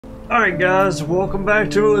Alright guys, welcome back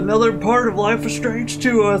to another part of Life is Strange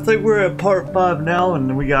 2. I think we're at part 5 now,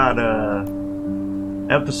 and we got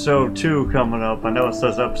episode 2 coming up. I know it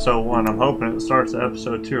says episode 1. I'm hoping it starts at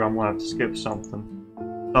episode 2. I'm gonna have to skip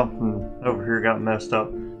something. Something over here got messed up.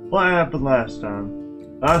 What happened last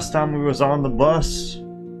time? Last time we was on the bus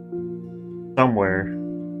somewhere.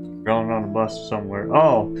 Going on a bus somewhere.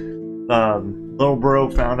 Oh, little bro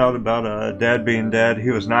found out about dad being dead. He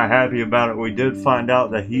was not happy about it. We did find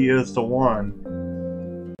out that he is the one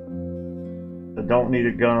that don't need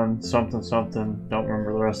a gun, something something. Don't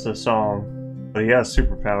remember the rest of the song, but he has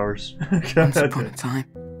superpowers. Once upon a time,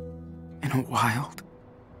 in a wild,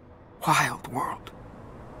 wild world,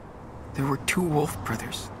 there were two wolf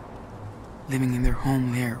brothers living in their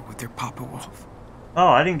home lair with their papa wolf. Oh,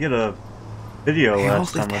 I didn't get a video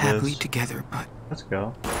last time of They all lived happily this. together, but Let's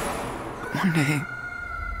go. one day,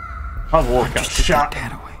 My wolf got just took shot. their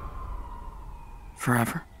dad away.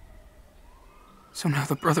 Forever. So now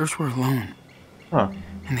the brothers were alone, Huh.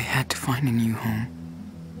 and they had to find a new home.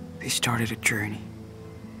 They started a journey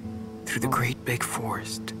through the great big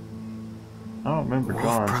forest. I don't remember The wolf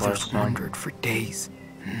John's brothers last time. wandered for days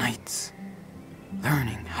and nights,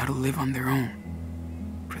 learning how to live on their own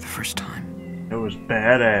for the first time. It was They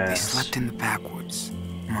badass. slept in the backwoods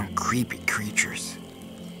among creepy creatures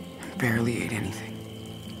and barely ate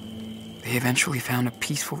anything. They eventually found a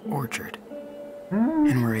peaceful orchard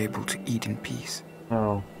and were able to eat in peace.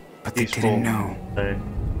 Oh, But they peaceful didn't know. day.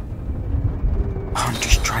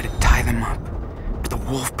 Hunters tried to tie them up, but the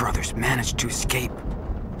wolf brothers managed to escape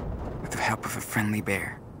with the help of a friendly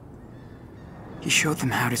bear. He showed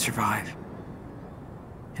them how to survive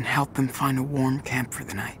and helped them find a warm camp for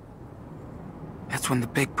the night. That's when the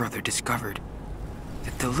big brother discovered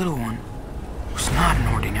that the little one was not an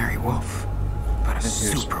ordinary wolf, but a And he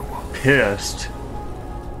was super wolf. Pissed.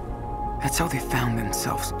 That's how they found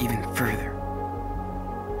themselves even further,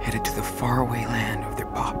 headed to the faraway land of their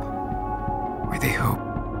pop, where they hope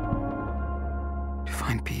to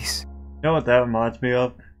find peace. You know what that reminds me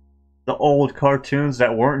of? The old cartoons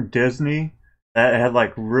that weren't Disney, that had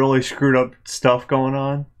like really screwed up stuff going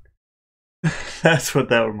on. That's what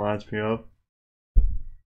that reminds me of.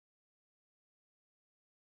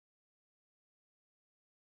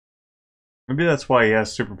 Maybe that's why he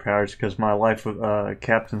has superpowers, because my Life with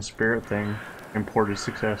Captain Spirit thing imported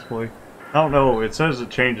successfully. I don't know, it says it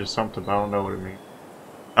changes something, but I don't know what it means.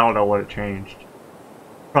 I don't know what it changed.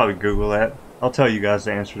 Probably Google that. I'll tell you guys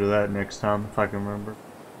the answer to that next time, if I can remember.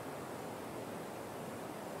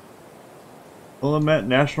 Willamette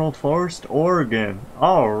National Forest, Oregon.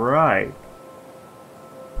 Alright.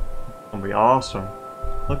 Gonna be awesome.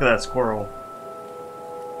 Look at that squirrel.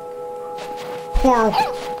 Squirrel!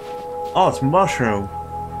 Oh, it's Mushroom.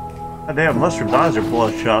 God damn, Mushroom's eyes are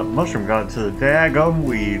bloodshot. Mushroom got into the daggum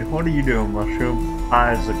weed. What are you doing, Mushroom?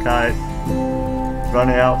 High as a kite.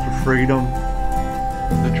 Running out for freedom.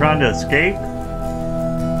 They're trying to escape?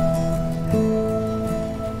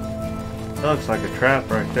 That looks like a trap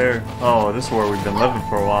right there. Oh, this is where we've been living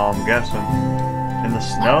for a while, I'm guessing. In the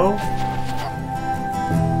snow?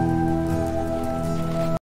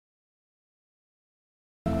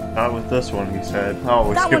 Not with this one, he said. Oh,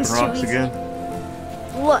 we're That skipping one's too rocks easy. again?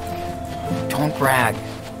 Look, Don't brag.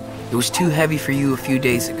 It was too heavy for you a few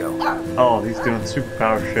days ago. Oh, he's doing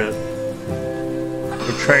superpower shit.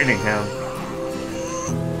 We're training him.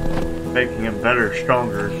 Making him better,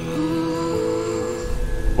 stronger.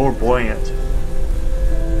 More buoyant.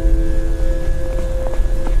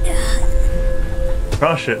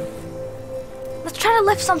 Crush it. let's try to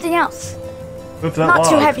lift something else. Lift that Not log.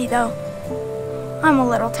 too heavy, though. I'm a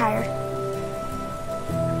little tired.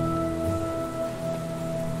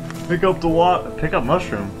 Pick up the pick up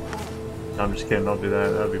Mushroom. No, I'm just kidding, don't do that.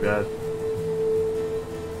 That'd be bad.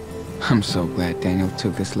 I'm so glad Daniel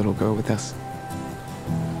took this little girl with us.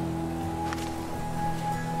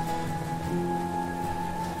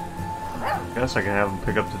 Guess I can have him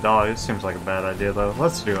pick up the dog. It seems like a bad idea, though.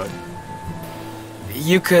 Let's do it.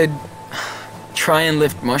 You could try and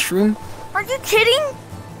lift Mushroom? Are you kidding?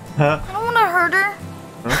 Huh? I don't want to hurt her.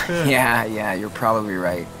 Okay. Yeah, you're probably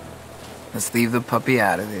right. Let's leave the puppy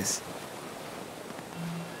out of this.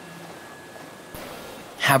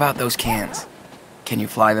 How about those cans? Can you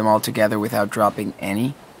fly them all together without dropping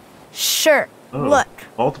any? Sure. Oh, Look.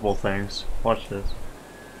 multiple things. Watch this.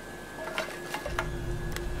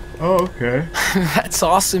 Oh, okay. That's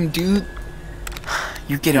awesome, dude.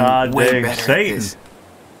 You're getting God way dang better Satan. at this.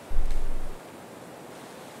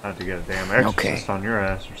 I have to get a damn exorcist Okay. on your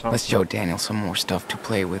ass or something. Let's show Daniel some more stuff to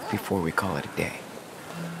play with before we call it a day.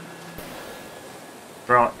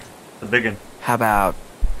 Rock. The big one. How about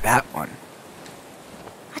that one?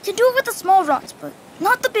 I can do it with the small rocks, but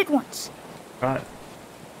not the big ones. Right.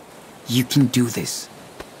 You can do this.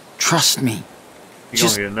 Trust me. You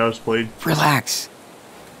Just gonna get a nosebleed? relax.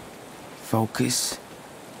 Focus.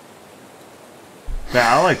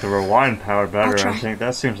 Yeah, I like the rewind power better. I'll try. I think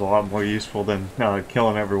that seems a lot more useful than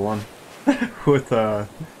killing everyone with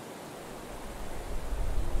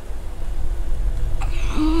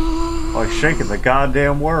like shaking the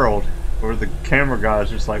goddamn world. Where the camera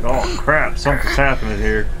guy's just like, oh crap, something's happening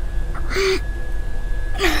here.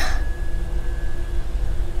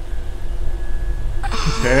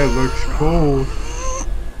 His head looks cold.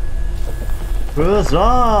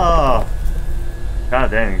 Huzzah!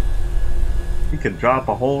 God dang. He could drop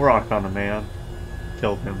a whole rock on a man.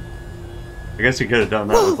 Killed him. I guess he could have done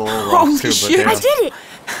that with the little rocks Holy too, but shit. damn. I did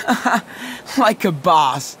it! Like a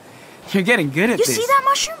boss. You're getting good at You this. see that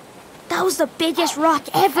mushroom? That was the biggest rock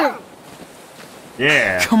ever.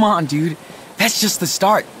 Yeah. Come on, dude. That's just the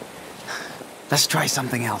start. Let's try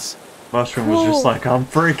something else. Mushroom was just Whoa. like, I'm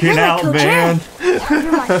freaking You're out, like man.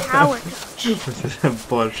 You're my power coach.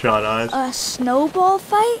 Bloodshot eyes. A snowball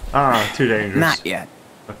fight? Too dangerous. Not yet.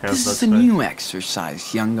 Okay, This let's is a new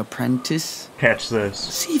exercise, young apprentice. catch this.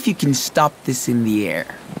 See if you can stop this in the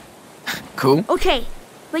air. Cool? Okay,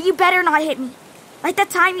 but you better not hit me. Like that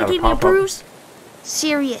time you Gotta gave me a pop up. bruise?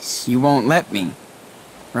 Serious. You won't let me,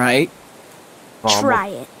 right? Oh, I'm Try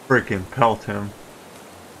gonna it. freaking pelt him.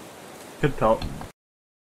 Could pelt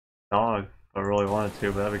dog if I really wanted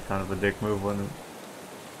to, but that'd be kind of a dick move, wouldn't it?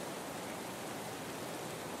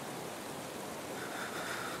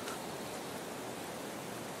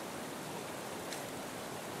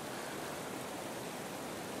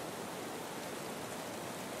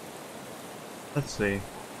 Let's see.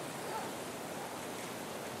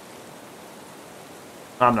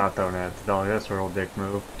 I'm not throwing it at the dog, that's a real dick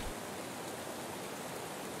move.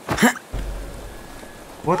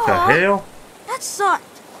 What the Aw. hell? That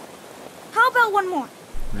sucked. How about one more?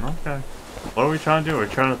 Okay. What are we trying to do? We're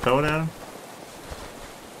trying to throw it at him?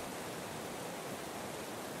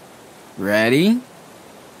 Ready?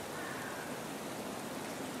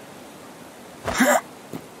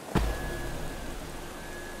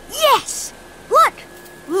 Yes! Look!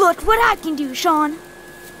 Look what I can do, Sean.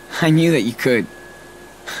 I knew that you could.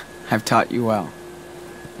 I've taught you well.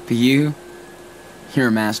 But you're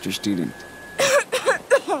a master student.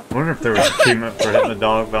 I wonder if there was a treatment for hitting the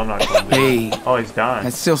dog, but I'm not going to do Hey, it. Oh, he's dying.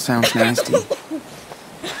 that still sounds nasty.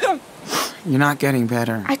 You're not getting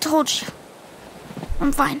better. I told you.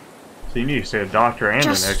 I'm fine. So you need to see a doctor and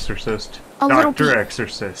Just an exorcist. a little Doctor bit.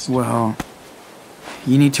 exorcist. Well,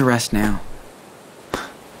 you need to rest now.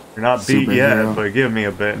 You're not beat yet, Superhero. but give me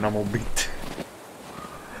a bit and I'm gonna beat.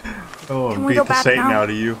 Oh, Can and we beat go the back Satan now? out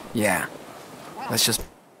of you. Yeah. Let's just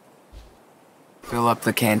fill up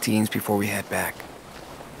the canteens before we head back.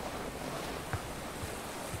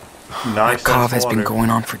 Nice. That cough has water. been going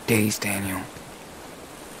on for days, Daniel.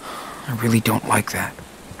 I really don't like that.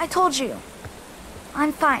 I told you.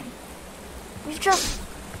 I'm fine. We've just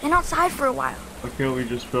been outside for a while. Why can't we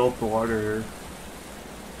just fill up the water here?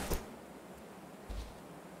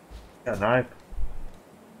 Got a knife.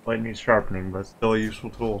 Blade needs sharpening, but still a useful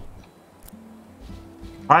tool.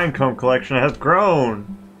 Pinecone collection has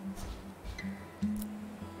grown!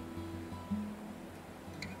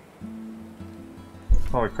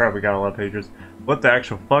 Holy crap, we got a lot of pages. What the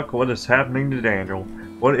actual fuck? What is happening to Daniel?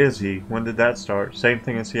 What is he? When did that start? Same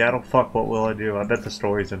thing in Seattle? Fuck, what will I do? I bet the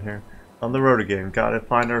story's in here. On the road again. Gotta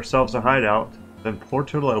find ourselves a hideout. Then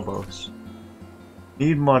Puerto Lobos.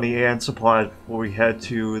 Need money and supplies before we head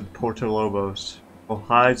to Puerto Lobos. We'll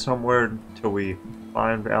hide somewhere until we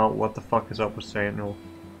find out what the fuck is up with Daniel.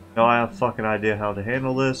 No, I have a fucking idea how to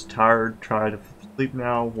handle this. Tired, try to sleep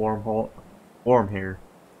now. Warm here.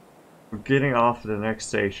 We're getting off at the next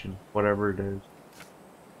station, whatever it is.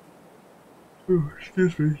 Ooh,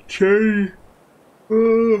 excuse me. Charity.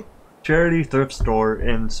 Charity thrift store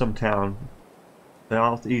in some town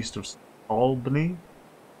southeast of Albany.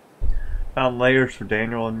 Found layers for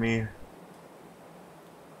Daniel and me.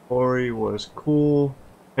 Corey was cool.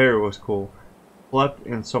 Harry was cool. Slept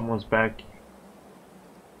in someone's backyard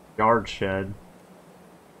shed.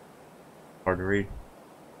 Hard to read.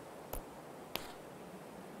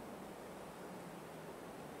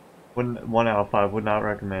 Wouldn't, 1 out of 5 would not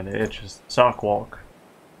recommend it. It's just sock walk.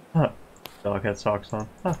 Huh. Dog had socks on.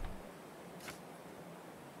 Huh.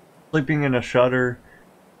 Sleeping in a shelter,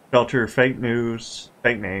 fake news,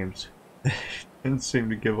 fake names. Didn't seem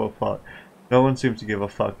to give a fuck. No one seems to give a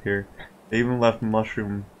fuck here. They even let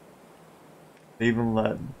Mushroom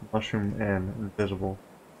in invisible.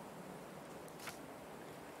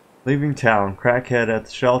 Leaving town. Crackhead at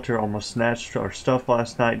the shelter almost snatched our stuff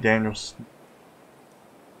last night. Daniel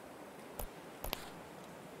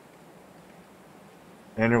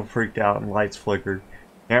freaked out and lights flickered.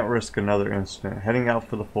 Can't risk another incident. Heading out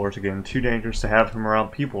for the force again. Too dangerous to have him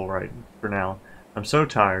around people right for now. I'm so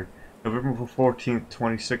tired. November 14th,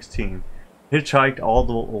 2016. Hitchhiked all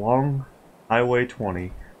the long Highway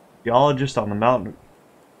 20. Geologist on the mountain,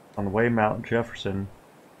 on the way to Mount Jefferson,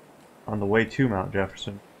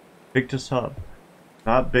 picked us up.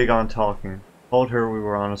 Not big on talking. Told her we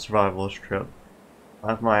were on a survivalist trip.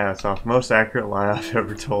 Laughed my ass off. Most accurate lie I've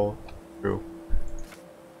ever told. True.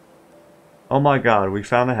 Oh my god, we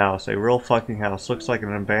found a house. A real fucking house. Looks like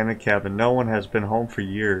an abandoned cabin. No one has been home for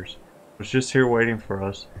years. Was just here waiting for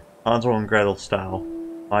us. Hansel and Gretel style.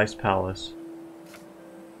 Nice palace.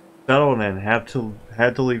 Settled in. Had to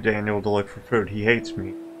leave Daniel to look for food. He hates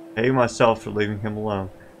me. I hate myself for leaving him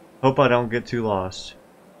alone. Hope I don't get too lost.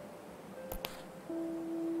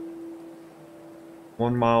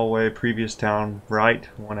 1 mile away, previous town, right,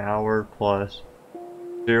 1 hour plus.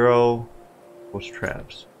 0 was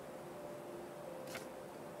traps.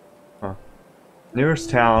 Huh. Nearest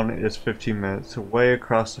town is 15 minutes away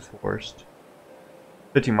across the forest.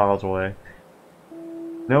 50 miles away.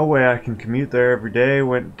 No way I can commute there every day.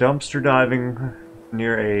 Went dumpster diving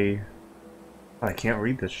near a... I can't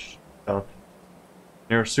read this stuff.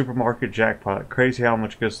 Near a supermarket. Jackpot. Crazy how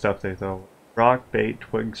much good stuff they throw. Rock, bait,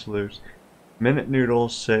 twigs loose. Minute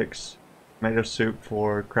noodles 6. Tomato soup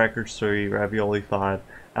 4. Crackers 3. Ravioli 5.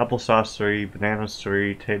 Applesauce 3. Bananas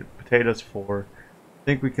 3. Potatoes 4. I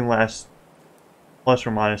think we can last plus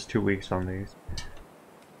or minus 2 weeks on these.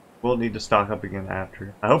 We'll need to stock up again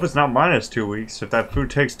after. I hope it's not minus 2 weeks. If that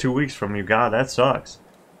food takes 2 weeks from you, God, that sucks.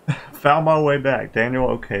 Found my way back. Daniel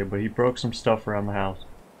okay, but he broke some stuff around the house.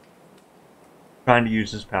 Trying to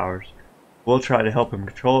use his powers. We'll try to help him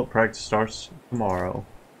control it. Practice starts tomorrow.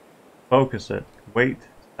 Focus it. Wait.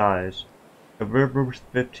 Size. November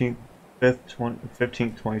 15th,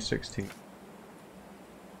 2016.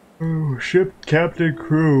 Oh, ship captain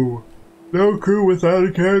crew. No crew without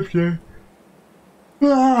a captain.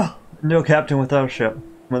 Ah! No captain without a ship.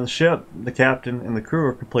 When the ship, the captain, and the crew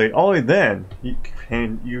are complete, only then you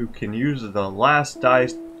can use the last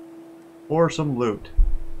dice for some loot.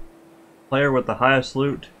 Player with the highest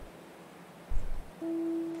loot.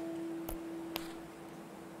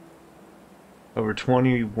 Over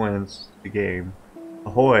 20 wins the game.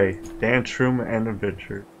 Ahoy! Dan Truman and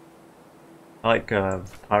Adventure. I like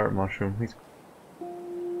Pirate Mushroom. He's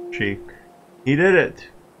He did it!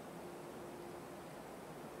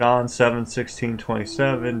 John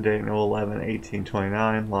 7:16-27, Daniel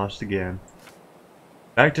 11:18-29, lost again.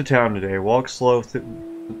 Back to town today. Walked slower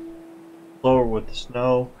with the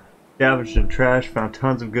snow. Scavenged and trash. Found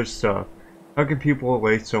tons of good stuff. How can people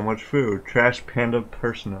waste so much food? Trash Panda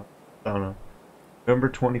Persona. November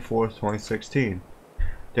 24th, 2016.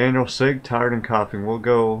 Daniel sick, tired, and coughing. We'll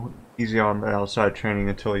go easy on the outside training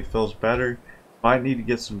until he feels better. Might need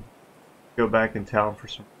to go back in town for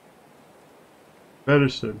some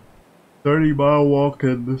medicine. 30-mile walk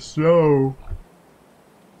in the snow.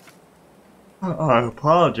 I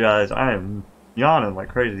apologize. I am yawning like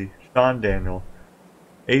crazy. Sean Daniel.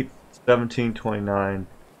 8/17/29.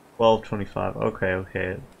 12/25.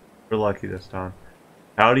 Okay. We're lucky this time.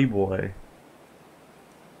 Howdy boy.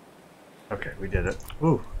 Okay, we did it.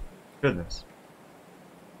 Ooh, goodness.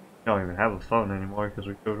 We don't even have a phone anymore because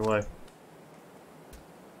we threw it away.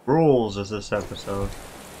 Rules is this episode.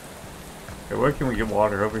 Okay, where can we get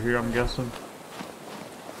water? Over here, I'm guessing?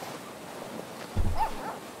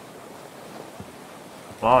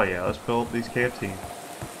 Oh yeah, let's build up these KFC.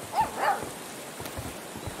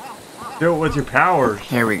 Do it with your powers!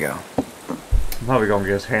 Here we go. I'm probably gonna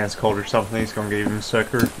get his hands cold or something. He's gonna get even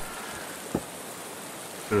sicker.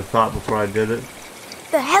 Should have thought before I did it.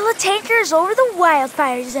 The helitanker is over the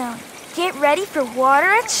wildfire zone. Get ready for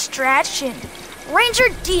water extraction. Ranger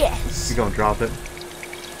Diaz. You gonna drop it?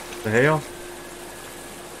 The hell?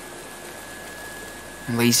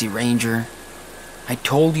 Lazy Ranger. I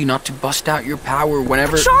told you not to bust out your power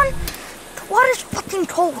whenever... Sean, the water's fucking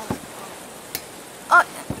cold.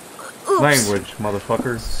 Oops. Language,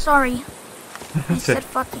 motherfucker. Sorry. I said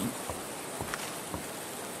fucking.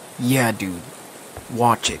 Yeah, dude.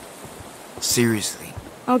 Watch it. Seriously.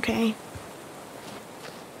 Okay.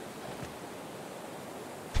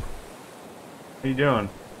 What are you doing?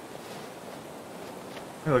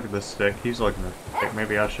 Hey, look at this stick. He's looking at the stick.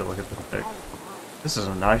 Maybe I should look at the stick. This is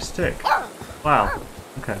a nice stick. Wow.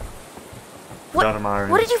 Okay. What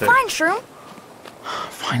did you find, Shroom?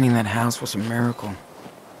 Finding that house was a miracle.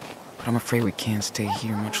 But I'm afraid we can't stay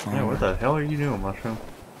here much longer. Yeah, what the hell are you doing, Mushroom?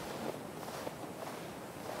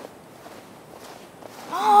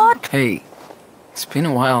 Hey, it's been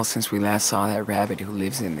a while since we last saw that rabbit who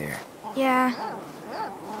lives in there. Yeah.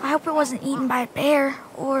 I hope it wasn't eaten by a bear,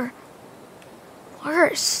 or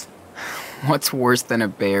worse. What's worse than a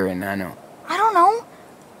bear, Enano? I don't know.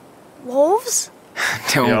 Wolves?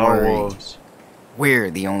 Don't Yeah, worry. wolves. We're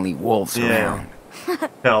the only wolves Yeah. around.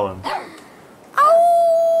 Tell him.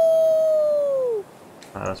 Oh!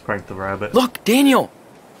 Let's prank the rabbit. Look, Daniel!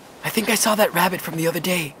 I think I saw that rabbit from the other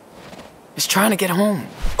day. It's trying to get home.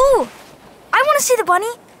 Ooh! I want to see the bunny.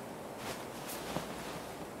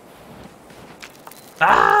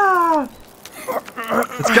 Ah!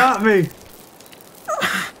 It's got me!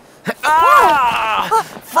 Ah!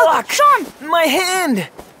 Fuck! Sean! My hand!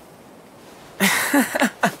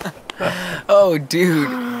 Oh,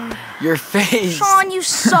 dude. Your face. Sean, you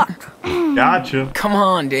suck. Gotcha. Come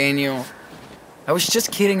on, Daniel. I was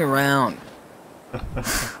just kidding around.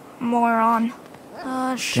 Moron.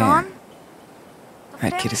 Sean? The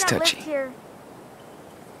That kid family is that lived touchy. here,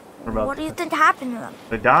 What what do you think happened to them?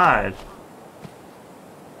 They died.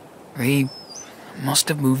 They must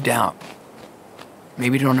have moved out.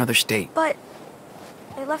 Maybe to another state. But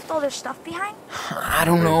they left all their stuff behind? I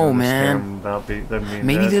don't know, man. About them being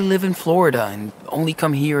Maybe dead. they live in Florida and only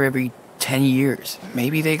come here every 10 years.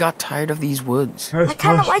 Maybe they got tired of these woods. That's I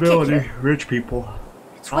kinda like it possibility. here. Rich people.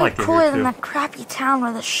 It's I way like it here, cooler than too. that crappy town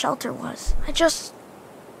where the shelter was.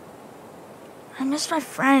 I miss my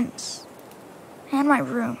friends. And my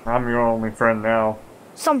room. I'm your only friend now.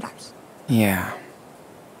 Sometimes. Yeah.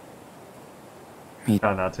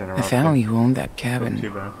 Try not to The interrupt. family who owned that Too cabin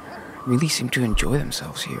bad. really seemed to enjoy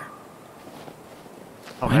themselves here.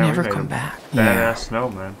 Oh, Why man, we never made come a back? Badass Yeah.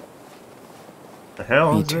 snowman. The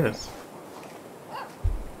hell Me is too. this?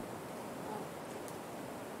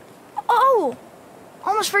 Oh!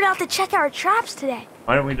 Almost forgot to check our traps today.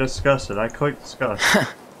 Why don't we discuss it? I clicked discuss.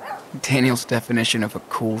 Daniel's definition of a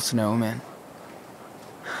cool snowman.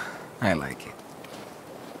 I like it.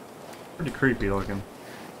 Pretty creepy looking.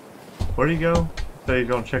 Where do you go? Say you're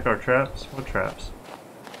gonna check our traps? What traps?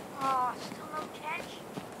 Oh, still no catch?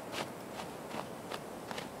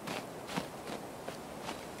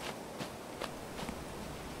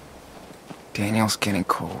 Daniel's getting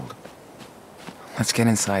cold. Let's get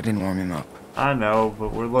inside and warm him up. I know,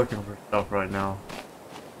 but we're looking for stuff right now.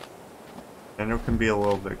 Daniel can be a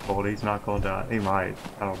little bit cold. He's not gonna die. He might.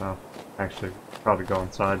 I don't know. Actually, probably go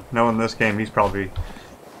inside. Knowing this game, he's probably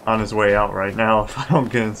on his way out right now if I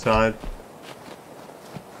don't get inside.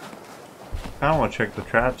 I don't want to check the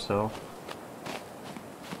traps though.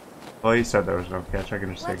 Well, he said there was no catch. I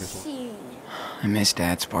can just take Let's his. see. I miss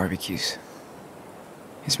Dad's barbecues.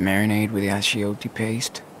 His marinade with achiote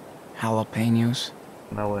paste, jalapenos.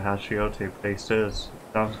 I know what Hashiote paste is.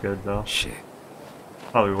 Sounds good though. Shit.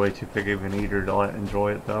 Probably way too big of an eater to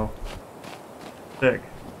enjoy it though. Sick.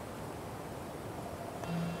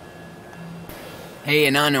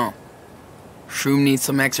 Hey, Enano. Shroom needs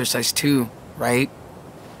some exercise too, right?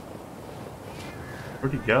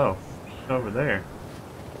 Where'd he go? He's over there.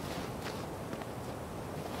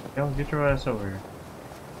 Yo, get your ass over here.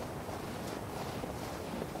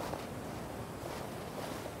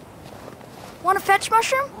 Want a fetch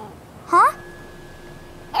mushroom? Huh?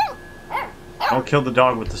 Don't kill the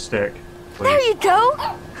dog with the stick. Please. There you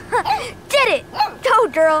go! Did it! Go,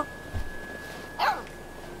 girl!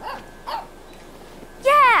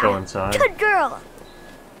 Yeah! Go inside. Good girl!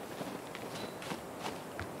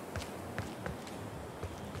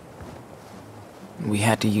 We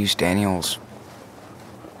had to use Daniel's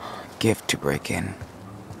gift to break in.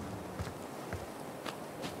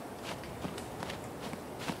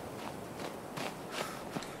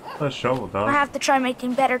 Let's shovel, I dog. have to try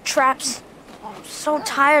making better traps. I'm so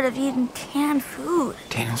tired of eating canned food.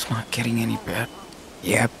 Daniel's not getting any better.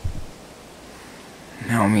 Yep.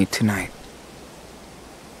 No meat tonight.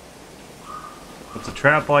 With a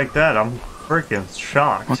trap like that, I'm freaking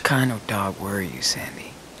shocked. What kind of dog were you,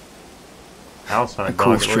 Sandy? Outside A dog,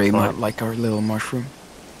 cool it stray looks mutt like our little mushroom?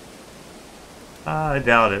 I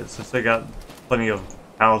doubt it, since they got plenty of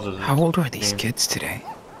houses. How old are these Game. kids today?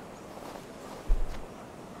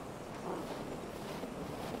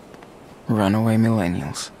 Runaway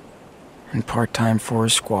millennials and part-time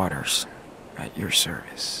forest squatters at your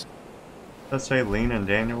service. Let's say Lena and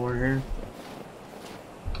Daniel were here.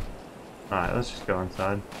 Alright, let's just go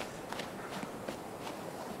inside.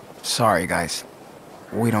 Sorry, guys.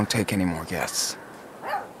 We don't take any more guests.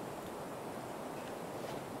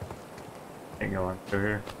 Can't go on through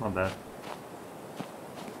here. My bad.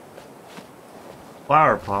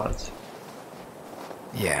 Flower pots.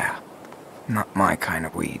 Yeah, not my kind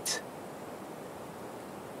of weeds.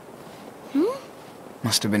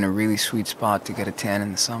 Must have been a really sweet spot to get a tan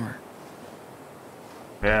in the summer.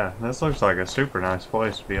 Yeah, this looks like a super nice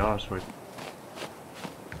place, to be honest with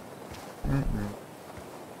you.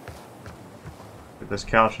 Get this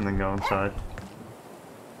couch and then go inside.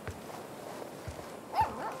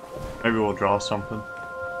 Maybe we'll draw something.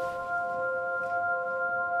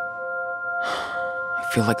 I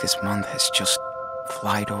feel like this month has just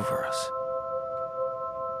flied over us.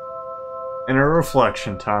 In a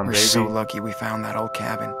reflection time, We're baby. so lucky we found that old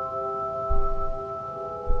cabin.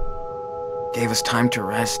 Gave us time to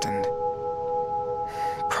rest and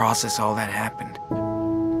process all that happened.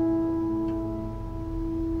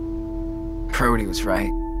 Brody was right.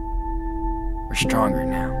 We're stronger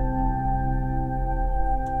now.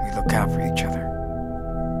 We look out for each other.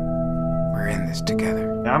 We're in this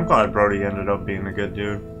together. Yeah, I'm glad Brody ended up being a good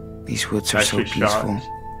dude. These woods are so Actually peaceful. shocked.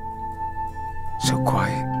 So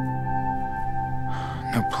quiet.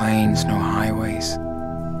 No planes, no highways.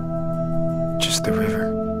 Just the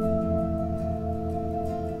river.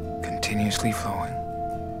 Continuously flowing.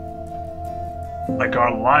 Like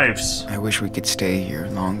our lives. I wish we could stay here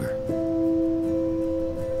longer.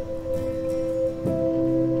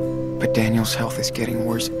 But Daniel's health is getting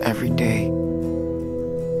worse every day.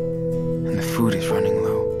 And the food is running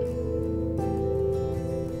low.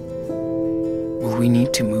 Will we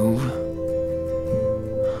need to move?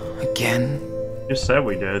 Again? Just said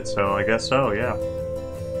we did, so I guess so, yeah.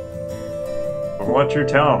 From what you're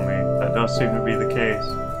telling me, that does seem to be the case.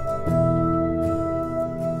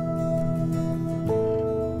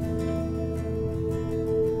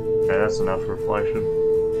 Okay, that's enough reflection.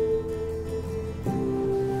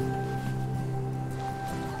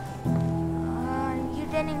 Are you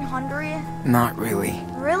getting hungry? Not really.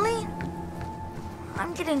 Really?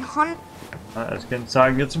 I'm getting hungry. Alright, let's get inside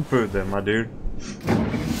and get some food then, my dude.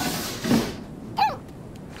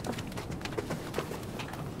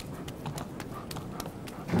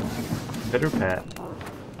 Pitter pat.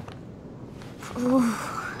 Ooh,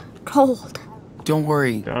 cold. Don't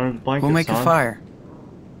worry. Down the blanket, We'll make a son. fire.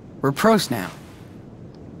 We're pros now.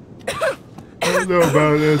 I don't know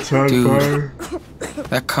about that side Dude. fire.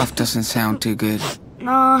 That cough doesn't sound too good.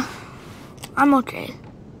 Nah, I'm okay.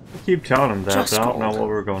 I keep telling him that, Just but I don't know cold. what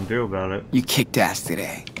we're gonna do about it. You kicked ass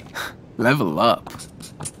today. Level up.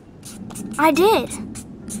 I did.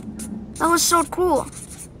 That was so cool.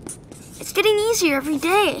 It's getting easier every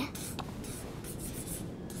day.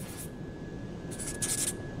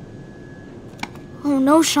 Oh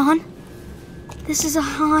no, Sean. This is a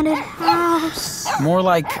haunted house. More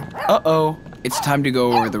like, uh-oh, it's time to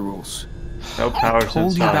go over the rules. No powers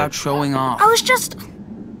Told you inside. about showing off. I was just...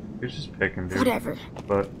 He's just picking, dude. Whatever.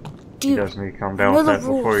 But he Dude, does need to calm down know with the that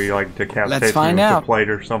before rules. you like decapitate Let's me find with out. a plate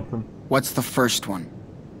or something. What's the first one?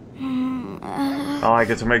 Oh, I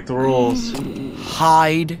get to make the rules.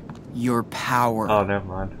 Hide your power. Oh, never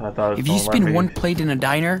mind. I thought it was If you gonna let spin me- one plate in a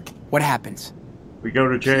diner, what happens? we go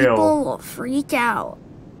to jail. People will freak out.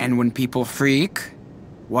 And when people freak,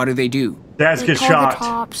 what do? Dads They get call shot. the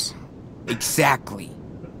cops. Exactly.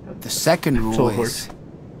 The second rule Lord. is...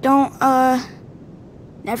 Don't,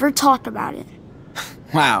 never talk about it.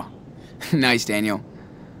 Wow. Nice, Daniel.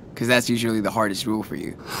 Because that's usually the hardest rule for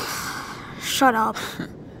you. Shut up.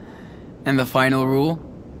 And the final rule?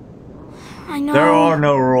 I know. There are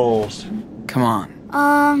no rules. Come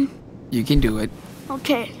on. You can do it.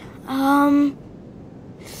 Okay.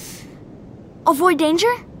 Avoid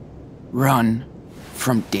danger? Run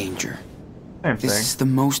from danger. Same This thing. is the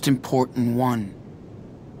most important one.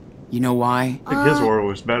 You know why? I think his word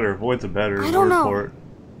was better. Avoid's a better I don't word know. for it.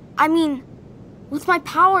 I mean, with my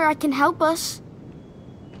power, I can help us.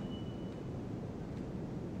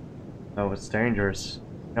 No, it's dangerous.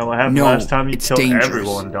 You know what happened No, last time? You it's killed dangerous.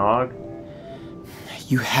 everyone, dog.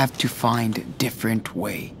 You have to find a different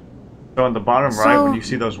way. So on the bottom right, So- when you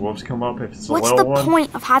see those wolves come up, if it's a What's little the one,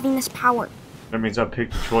 point of having this power? that means I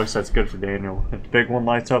picked the choice that's good for Daniel. If the big one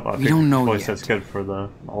lights up, I pick don't the know choice yet. that's good for the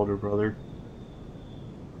older brother.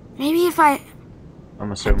 Maybe if I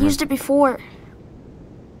I'm assuming. used it before,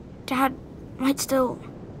 Dad might still...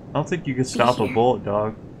 I don't think you can stop a here. bullet,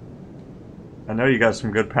 dog. I know you got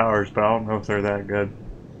some good powers, but I don't know if they're that good.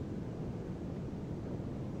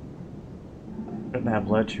 Shouldn't have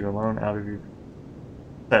let you alone out of your...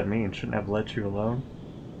 What's that mean? Shouldn't have let you alone?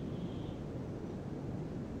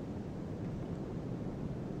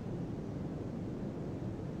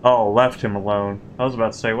 Oh, left him alone. I was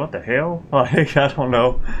about to say, what the hell? Like, I don't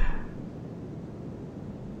know.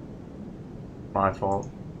 My fault.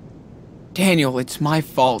 Daniel, it's my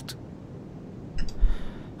fault.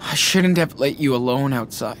 I shouldn't have let you alone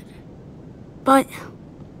outside. But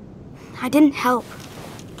I didn't help.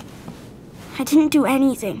 I didn't do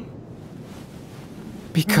anything.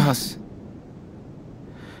 Because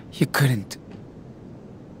you couldn't.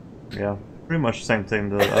 Yeah, pretty much the same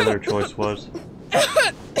thing the other choice was.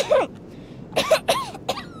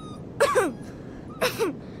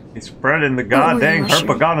 He's spreading the goddamn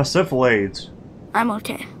herpaganosyphilades. I'm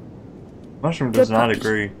okay. Mushroom does Good not puppy.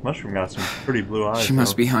 agree. Mushroom got some pretty blue eyes. She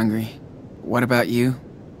must though. be hungry. What about you?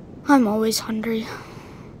 I'm always hungry.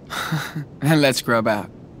 And let's grub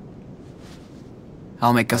out.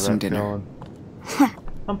 I'll make us How's some that dinner. feeling?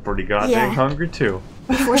 I'm pretty goddamn Yeah. hungry too.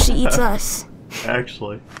 Before she eats us.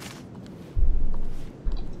 Actually.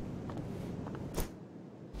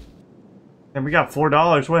 And we got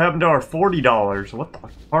 $4. What happened to our $40? What the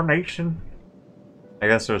carnation? I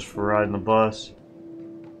guess it was for riding the bus.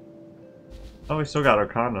 Oh, we still got our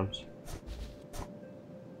condoms.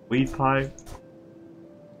 Weed pipe.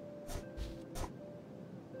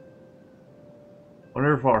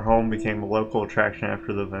 Wonder if our home became a local attraction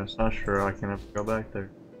after the events. Not sure. I can ever go back there.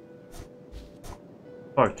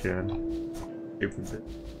 Fuck Jen. Stupid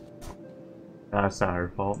bitch. Nah, it's not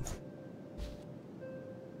her fault.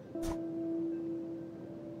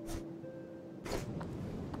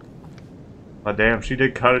 But damn, she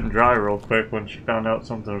did cut it and dry real quick when she found out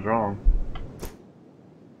something was wrong.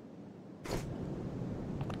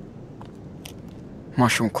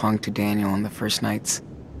 Mushroom clung to Daniel on the first nights.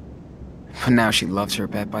 But now she loves her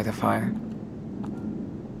bed by the fire.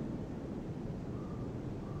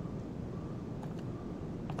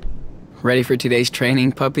 Ready for today's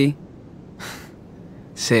training, puppy?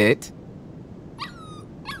 Sit.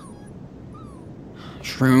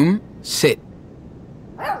 Shroom, sit.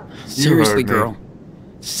 Seriously, heard me. girl.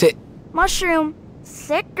 Sit. Mushroom.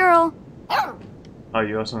 Sit, girl. Oh,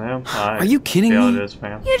 you listen to him? Are you kidding Yeah, me? it is,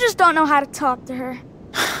 fam. You just don't know how to talk to her.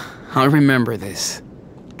 I'll remember this,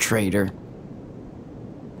 traitor.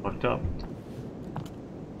 Fucked up.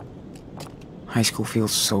 High school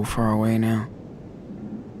feels so far away now.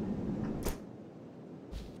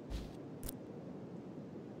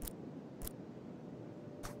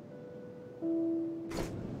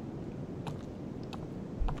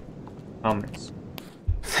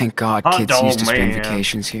 Thank God Hot kids dog used to spend man.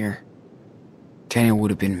 vacations here. Daniel would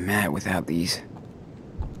have been mad without these.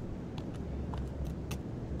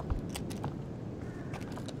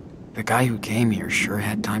 The guy who came here sure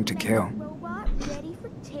had time to kill. Robot ready for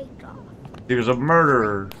takeoff. He was a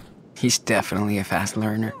murderer. He's definitely a fast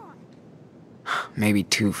learner. Maybe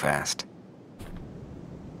too fast.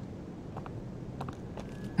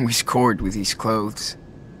 We scored with these clothes.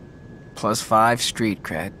 +5 street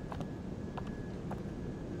cred.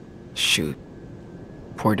 Shoot.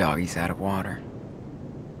 Poor doggy's out of water.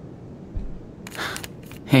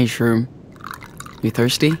 Hey, Shroom. You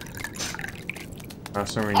thirsty?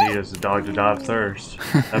 Last thing we need is the dog to die of thirst.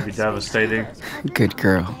 That'd be devastating. Good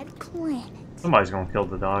girl. Dead planet. Somebody's gonna kill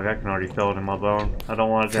the dog. I can already feel it in my bone. I don't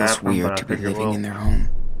want it to Feels happen, weird but to I be think it living will. in their home.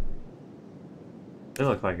 They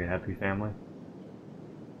look like a happy family.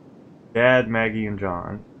 Dad, Maggie, and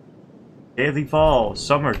John. Daily Falls,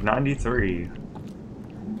 summer's 93.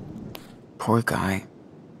 Poor guy.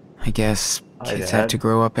 I guess Hi, kids Dad. have to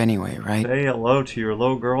grow up anyway, right? Say hello to your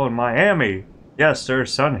little girl in Miami. Yes,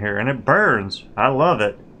 there's sun here, and it burns. I love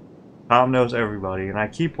it. Tom knows everybody, and I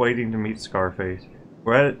keep waiting to meet Scarface.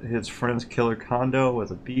 We're at his friend's killer condo with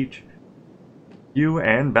a beach, view,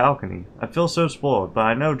 and balcony. I feel so spoiled, but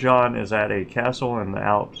I know John is at a castle in the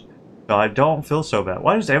Alps, so I don't feel so bad.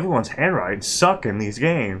 Why does everyone's handwriting suck in these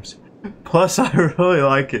games? Plus, I really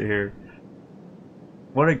like it here.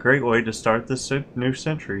 What a great way to start this new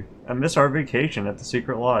century. I miss our vacation at the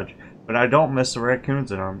Secret Lodge, but I don't miss the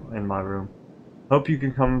raccoons in my room. Hope you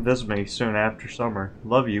can come and visit me soon after summer.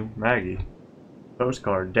 Love you, Maggie.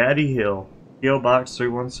 Postcard, Daddy Hill, P.O. Box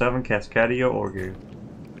 317, Cascadia, Oregon.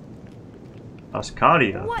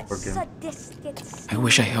 Cascadia, What Oregon. sadistic I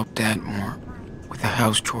wish I helped Dad more with the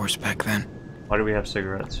house chores back then. Why do we have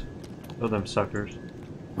cigarettes? Kill them suckers.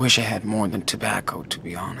 Wish I had more than tobacco, to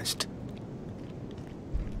be honest.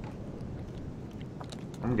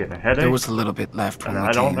 I'm getting a headache, There was a little bit left when and we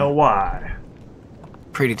I don't came. know why.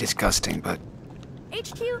 Pretty disgusting, but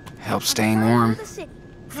HQ. helps staying warm.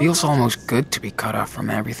 Feels almost good to be cut off from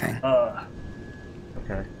everything.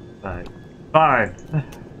 Okay, fine. Fine.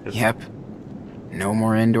 Yep. No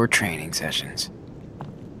more indoor training sessions.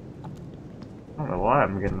 I don't know why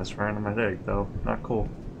I'm getting this random headache, though. Not cool.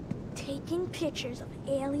 Taking pictures of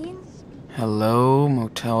aliens. Hello,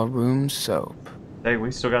 motel room soap. Hey,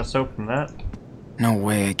 we still got soap from that? No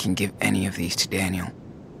way I can give any of these to Daniel.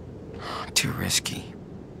 Too risky.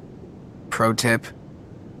 Pro tip,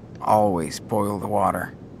 always boil the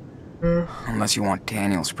water. Unless you want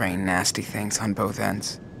Daniel spraying nasty things on both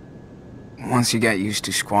ends. Once you get used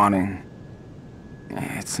to squatting,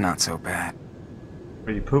 it's not so bad.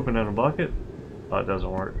 Are you pooping in a bucket? Oh, it doesn't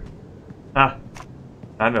work. Ah,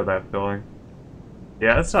 I know that feeling.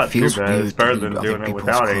 Yeah, it's not too bad. It's better than doing it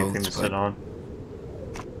without anything to sit on.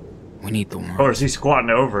 We need the warmth. Or is he squatting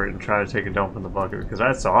over it and trying to take a dump in the bucket? Because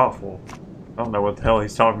that's awful. I don't know what the hell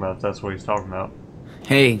he's talking about if that's what he's talking about.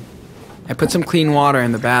 Hey, I put some clean water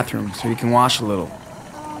in the bathroom so you can wash a little.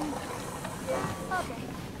 Okay.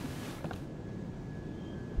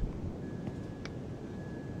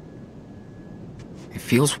 It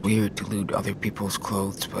feels weird to loot other people's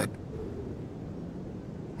clothes, but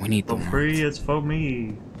we need the For free, it's for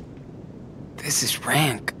me. This is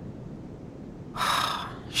rank.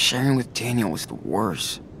 Sharing with Daniel was the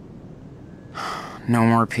worst. No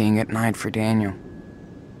more peeing at night for Daniel.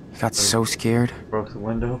 He got so scared. Broke the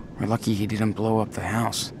window. We're lucky he didn't blow up the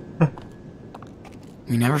house.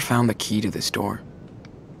 We never found the key to this door.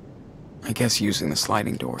 I guess using the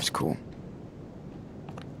sliding door is cool.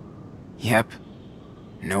 Yep.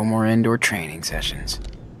 No more indoor training sessions.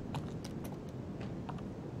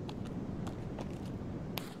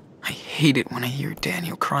 I hate it when I hear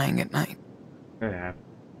Daniel crying at night. Yeah.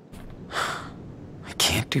 I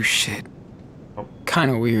can't do shit. Oh.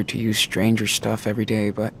 Kinda weird to use stranger stuff every day,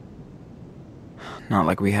 but not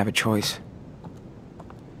like we have a choice.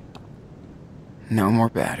 No more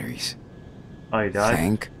batteries. Oh, he died?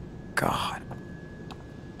 Thank God.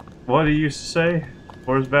 What did he used to say?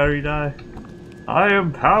 Before his battery die? I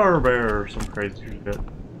am Power Bear or some crazy shit.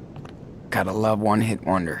 Gotta love one-hit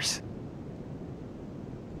wonders.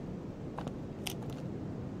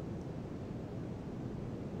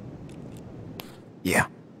 Yeah.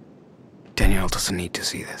 Daniel doesn't need to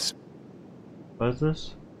see this. What is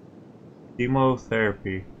this?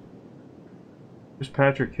 Chemotherapy. Who's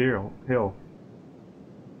Patrick Hill?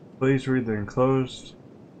 Please read the enclosed.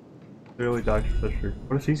 Clearly, Dr. Fisher.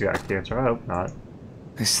 What if he's got cancer? I hope not.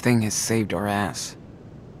 This thing has saved our ass.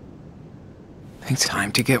 It's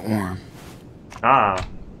time to get warm. Ah.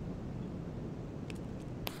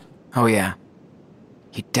 Oh yeah.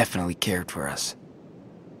 He definitely cared for us.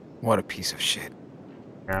 What a piece of shit.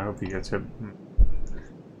 Yeah, I hope he gets hit.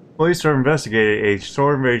 Police are investigating a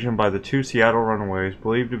store invasion by the two Seattle runaways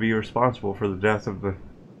believed to be responsible for the death of the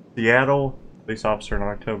Seattle police officer in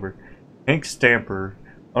October. Hank Stamper,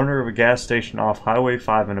 owner of a gas station off Highway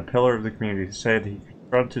 5 and a pillar of the community, said he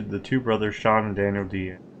confronted the two brothers Sean and Daniel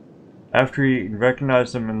Diaz. After he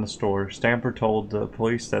recognized them in the store, Stamper told the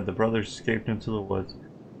police that the brothers escaped into the woods.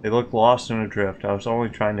 They looked lost and adrift. I was only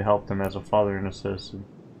trying to help them as a father and a citizen.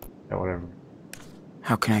 Yeah, whatever.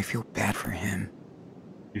 How can I feel bad for him?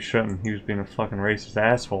 You shouldn't. He was being a fucking racist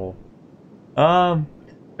asshole.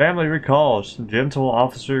 Family recalls. Gentle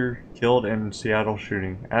officer killed in Seattle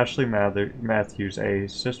shooting. Ashley Matthews, a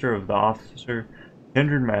sister of the officer,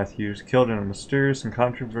 Kendra Matthews, killed in a mysterious and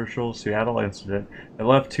controversial Seattle incident that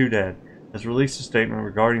left two dead, has released a statement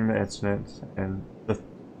regarding the incident and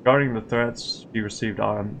regarding the threats he received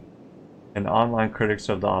on and online critics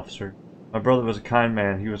of the officer. My brother was a kind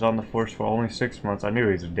man. He was on the force for only 6 months. I knew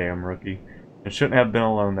he was a damn rookie and shouldn't have been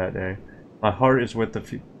alone that day. My heart is with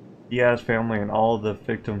the Diaz family and all of the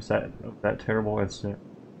victims of that terrible incident,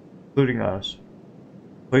 including us.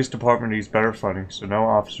 Police department needs better funding, so no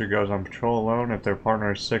officer goes on patrol alone if their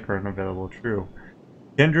partner is sick or unavailable. True.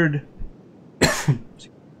 Kindred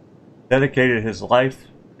dedicated his life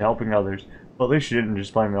to helping others, but at least she didn't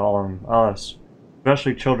just blame it all on us,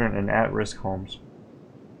 especially children in at-risk homes.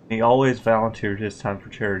 He always volunteered his time for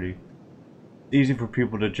charity. It's easy for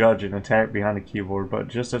people to judge and attack behind a keyboard, but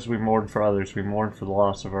just as we mourn for others, we mourn for the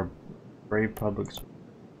loss of our brave public servant.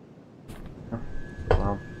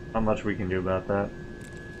 Well, not much we can do about that.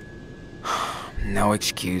 No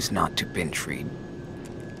excuse not to binge read.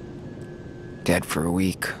 Dead for a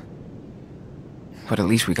week. But at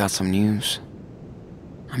least we got some news.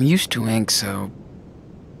 I'm used to ink, so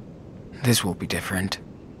this will be different.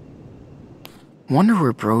 Wonder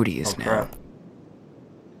where Brody is now. Crap.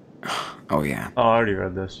 Oh yeah. Oh, I already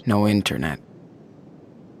read this. No internet.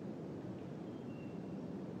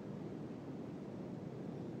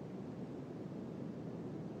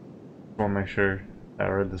 Want to make sure I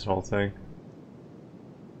read this whole thing.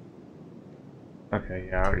 Okay,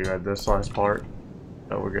 yeah, I already read this last part,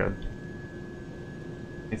 so we're good.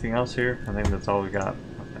 Anything else here? I think that's all we got.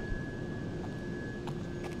 Okay.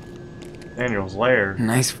 Daniel's lair.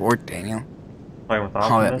 Nice fort, Daniel. Playing with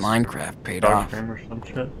All that Optimus. Minecraft paid off. Dark or some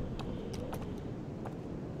shit.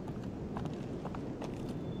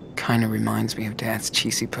 Kinda reminds me of Dad's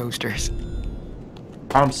cheesy posters.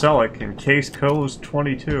 Tom Selleck in Case Code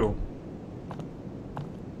 22.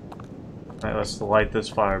 Alright, let's light this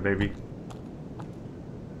fire, baby.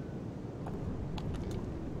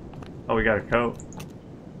 Oh, we got a coat.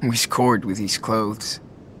 We scored with these clothes.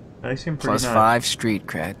 They seem pretty Plus nice. 5 street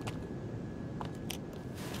cred.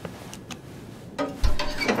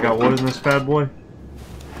 Got wood in this bad boy?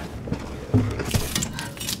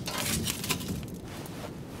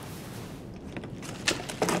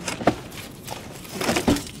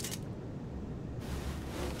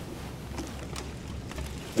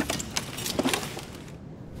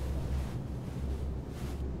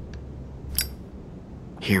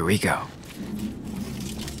 Here we go.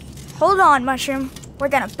 Hold on, Mushroom. We're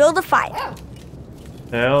gonna build a fire.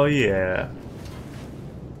 Hell yeah.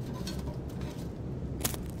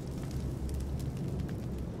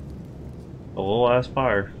 A little ass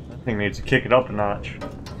fire. That thing needs to kick it up a notch.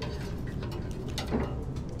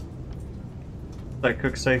 That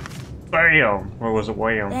cook say? Bam! Or was it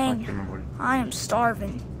wham? I Dang. can't remember. I am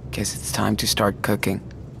starving. Guess it's time to start cooking.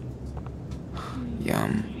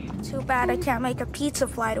 Yum. Too bad I can't make a pizza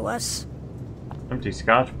fly to us. Empty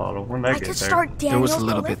scotch bottle. When did that I get could there? start There Daniel's was a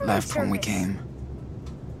little bit delivery left when we service. came.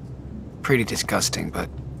 Pretty disgusting, but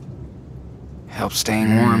helps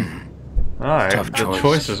staying warm. Alright, Tough the choice.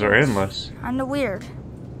 choices are endless. Kinda weird.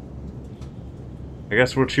 I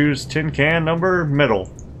guess we'll choose tin can number middle.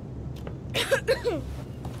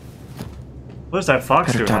 What's that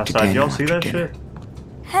fox Better doing talk to outside? Daniel Y'all see after that dinner.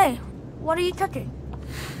 shit? Hey, what are you cooking?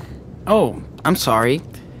 Oh, I'm sorry.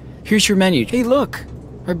 Here's your menu. Hey, look!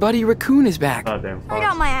 Our buddy Raccoon is back. Goddamn I got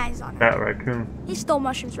fox. my eyes on him. Fat raccoon. He stole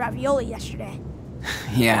Mushroom's ravioli yesterday.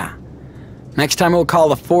 Yeah. Next time we'll call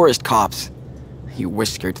the forest cops. You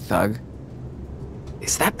whiskered thug.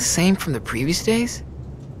 Is that the same from the previous days?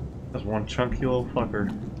 That's one chunky little fucker.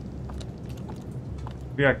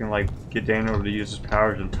 Maybe I can, like, get Daniel to use his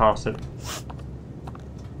powers and toss it.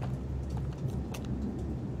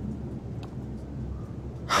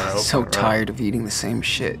 So tired of eating the same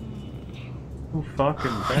shit. Too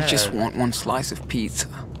fucking bad. I just want one slice of pizza.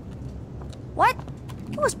 What?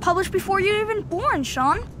 It was published before you were even born,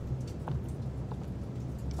 Sean.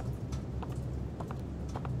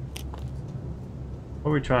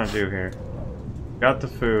 What are we trying to do here? Got the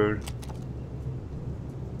food.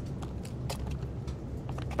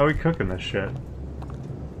 How are we cooking this shit?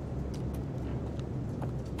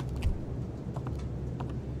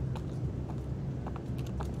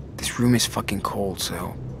 This room is fucking cold,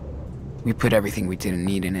 so we put everything we didn't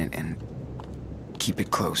need in it and keep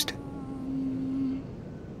it closed.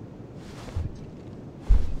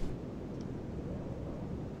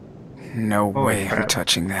 No Holy way I'm crap.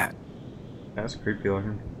 touching that. That's creepy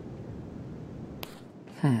looking.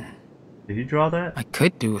 Did you draw that? I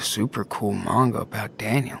could do a super cool manga about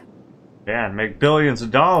Daniel. Yeah, and make billions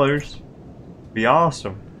of dollars. Be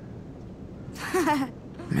awesome.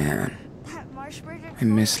 Man, Marshburger. I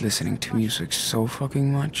miss listening to music so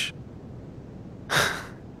fucking much.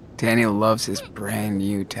 Daniel loves his brand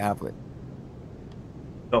new tablet.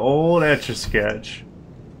 The old Etch-a-Sketch.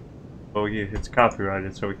 Oh yeah, it's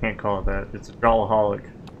copyrighted, so we can't call it that. It's a Drawaholic.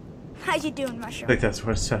 How you doing, I Mushroom? think that's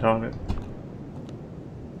what it said on it.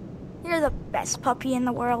 You're the best puppy in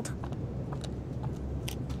the world.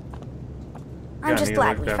 I'm Got just any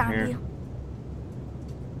glad luck we down found here? you.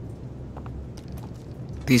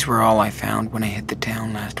 These were all I found when I hit the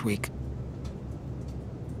town last week.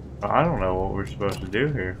 I don't know what we're supposed to do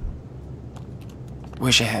here.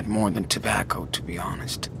 Wish I had more than tobacco, to be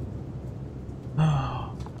honest.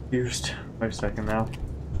 Oh, confused. Wait a second now.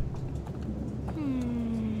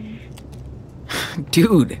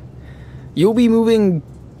 Dude, you'll be moving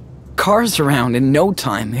cars around in no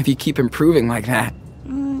time if you keep improving like that.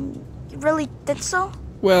 You really did so?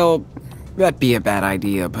 Well, that'd be a bad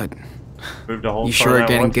idea, but Moved a whole You car sure are that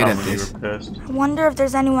getting one good time at when you this. were pissed. I wonder if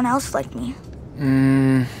there's anyone else like me.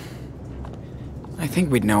 I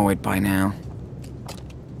think we'd know it by now.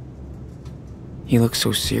 He looks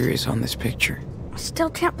so serious on this picture. I still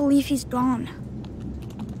can't believe he's gone.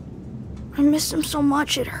 I miss him so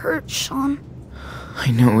much, it hurts, Sean.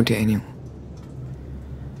 I know, Daniel.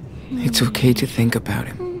 It's okay to think about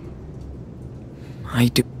him. I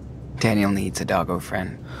do. Daniel needs a doggo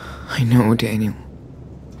friend. I know, Daniel.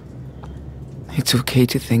 It's okay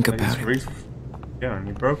to think about him. Yeah, and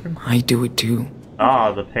you broken? I do it too.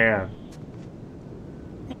 Ah, the pan.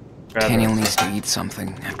 Grab Daniel it. needs to eat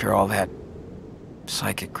something after all that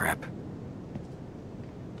psychic crap.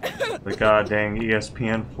 The goddamn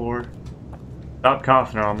ESPN floor. Stop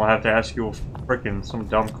coughing or I'm gonna have to ask you a freaking some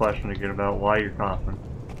dumb question again about why you're coughing.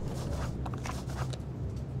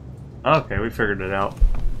 Okay, we figured it out.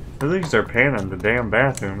 At least they're panning the damn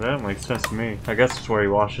bathroom. That makes sense to me. I guess it's where he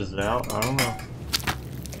washes it out. I don't know.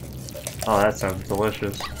 Oh, that sounds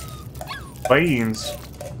delicious. Beans.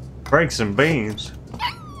 Break some beans.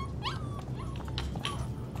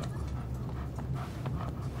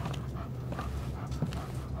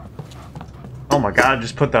 Oh my god, I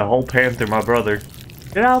just put that whole pan through my brother.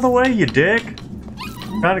 Get out of the way, you dick!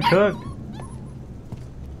 I'm trying to cook.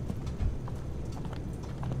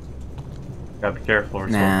 Gotta be careful or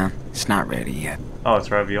something. Nah, it's not ready yet. Oh,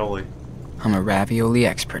 it's ravioli. I'm a ravioli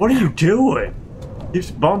expert. What are now. you doing?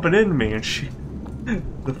 Keeps bumping into me and shit.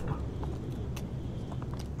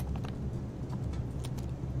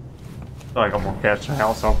 Like I'm gonna catch the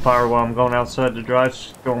house on fire while I'm going outside to dry.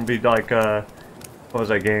 It's gonna be like what was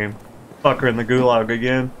that game? Fucker in the Gulag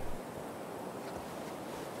again.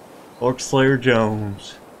 Orc Slayer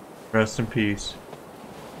Jones. Rest in peace.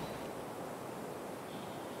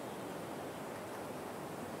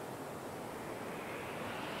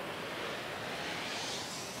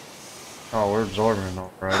 Oh, we're absorbing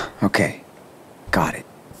all right. Okay, got it.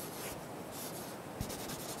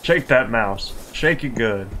 Shake that mouse. Shake it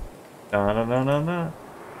good. No.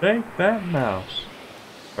 Shake that mouse.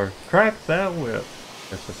 Or crack that whip.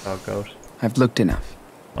 Guess that's how it goes. I've looked enough.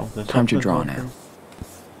 Time to draw now.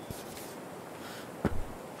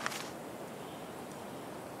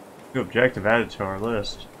 New objective added to our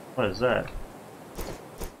list. What is that?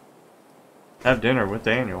 Have dinner with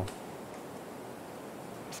Daniel.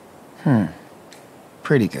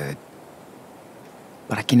 Pretty good.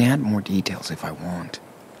 But I can add more details if I want.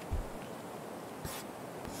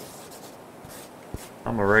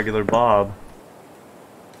 I'm a regular Bob.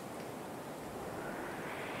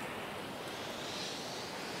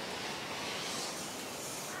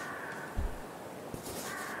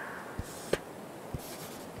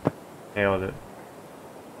 Nailed it.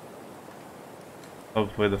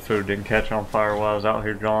 Hopefully the food didn't catch on fire while I was out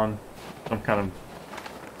here drawing some kind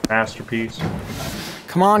of masterpiece.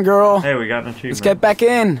 Come on, girl. Hey, we got an achievement. Let's get back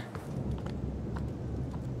in.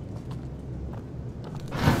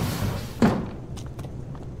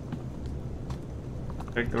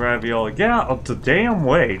 Take the ravioli. Get out the damn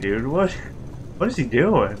way, dude. What is he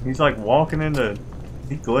doing? He's like walking into...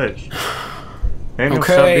 He glitched. Daniel,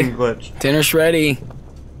 stop Okay, being glitched. dinner's ready.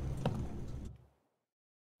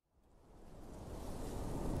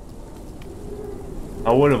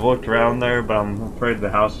 I would have looked around there, but I'm afraid the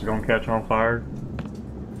house is gonna catch on fire.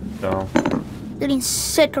 So... Getting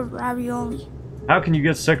sick of ravioli. How can you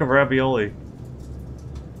get sick of ravioli?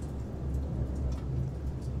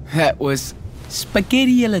 That was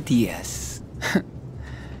spaghetti alla Diaz.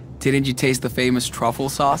 Didn't you taste the famous truffle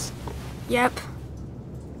sauce? Yep.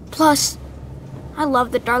 Plus, I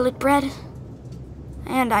love the garlic bread.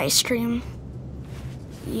 And ice cream.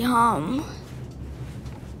 Yum.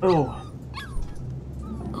 Oh.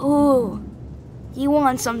 Ooh. You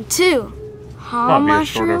want some too? Huh, Might be a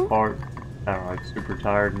shorter mushroom? part. I don't know, like super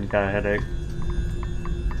tired and got a headache.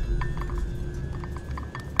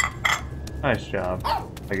 Nice job,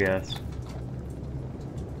 I guess.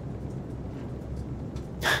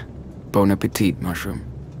 Bon appetit, mushroom.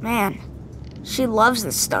 Man, she loves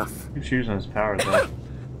this stuff. Keeps using his power though.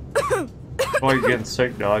 Why you're getting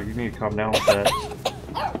sick, dog? You need to calm down with that.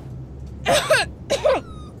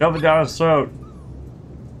 Shove it down his throat.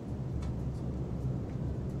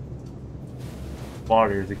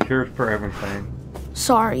 Water, the cure for everything.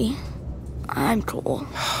 Sorry. I'm cool.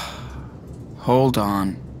 Hold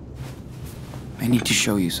on. I need to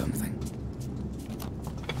show you something.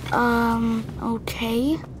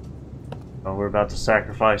 Okay. Oh, we're about to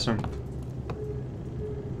sacrifice him.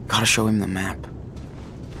 Gotta show him the map.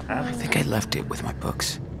 I Ah, think I left it with my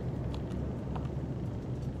books.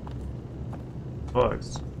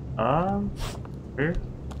 books. Here?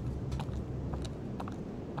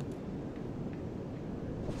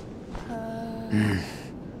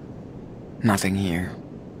 Nothing here.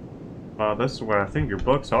 This is where I think your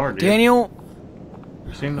books are, dude. Daniel,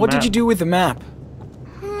 You seen the what did map? you do with the map?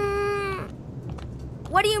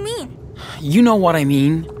 What do you mean? You know what I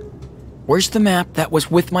mean. Where's the map that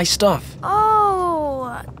was with my stuff?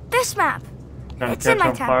 Oh, this map. Trying It's to in catch my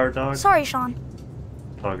on tab. fire, dog? Sorry, Sean.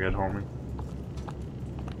 It's all good, homie.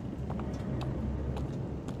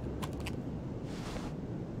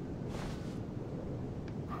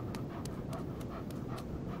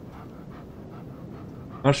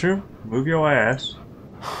 Mushroom, move your ass.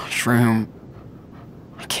 Shroom,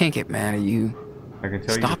 I can't get mad at you. I can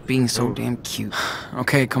tell you. Stop being so damn cute.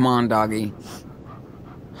 Okay, come on, doggy.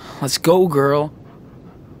 Let's go, girl.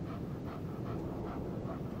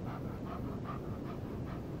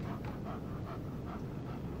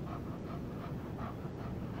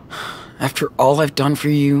 After all I've done for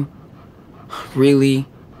you, really?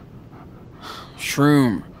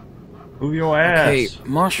 Shroom, Move your ass. Okay, You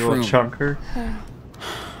mushroom. little chunker.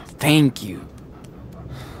 Thank you.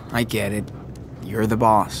 I get it. You're the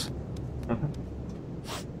boss.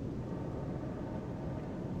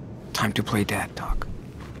 Time to play dad talk.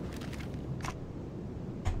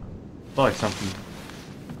 I feel like something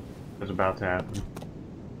is about to happen.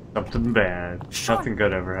 Something bad. Sean. Nothing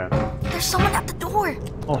good ever happened. There's someone at the door.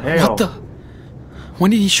 Oh hell! What the?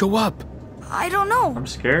 When did he show up? I don't know. I'm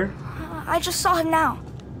scared. I just saw him now.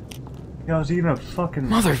 I was even a fucking.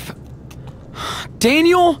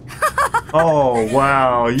 Daniel? Oh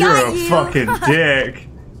wow! You're Got a you. fucking dick.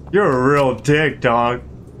 You're a real dick, dog.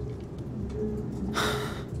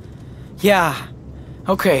 Yeah.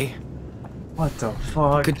 Okay. What the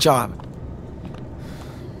fuck? Good job.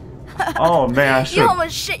 Oh man, I should. You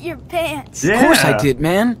almost shit your pants. Yeah. Of course I did,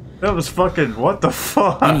 man. That was fucking. What the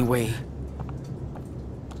fuck? Anyway,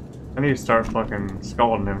 I need to start fucking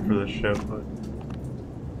scolding him for this shit, but.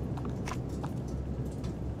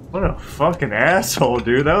 What a fucking asshole,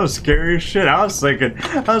 dude. That was scary as shit. I was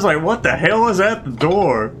like, what the hell is at the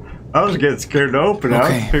door? I was getting scared to open it.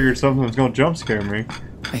 Okay. I figured something was gonna jump scare me.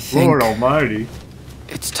 I think Lord almighty.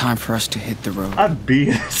 it's time for us to hit the road. I'd beat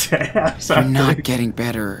his ass. You're I not think. getting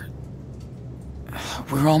better.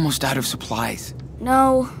 We're almost out of supplies.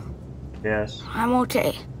 No, Yes. I'm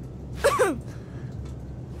okay.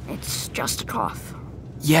 It's just a cough.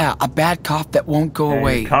 Yeah, a bad cough that won't go Hey,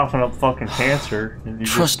 away. you're coughing up fucking cancer. And you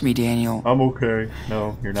Trust me, Daniel. I'm okay.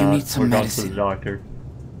 No, you're not. need some We're going medicine. to the doctor.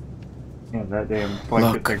 Yeah, that damn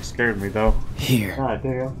blanket Look. thing scared me though. Here. God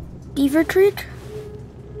damn. Beaver Creek?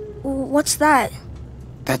 What's that?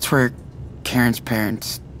 That's where Karen's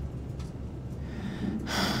parents,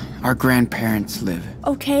 our grandparents live.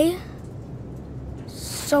 Okay.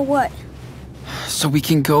 So what? So we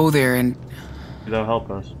can go there and That'll help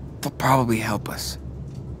us. they'll probably help us.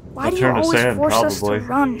 Why They'll do you turn to always sand, force us probably. to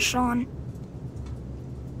run, Sean?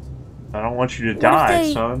 I don't want you to What if die,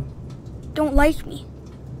 they- son. Don't like me.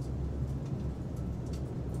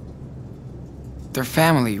 They're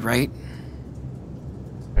family, right?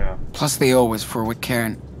 Yeah, Plus they owe us for what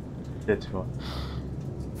Karen, get to it.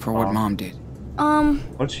 for what Oh. Mom did.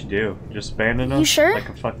 What'd she do? Just abandon us? You sure? Like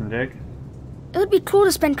a fucking dick? It would be cool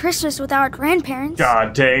to spend Christmas with our grandparents.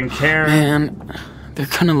 God dang, Karen. Man, they're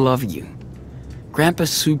gonna love you. Grandpa's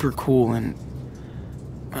super cool and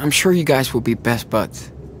I'm sure you guys will be best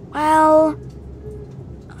buds. Well,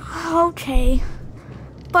 okay.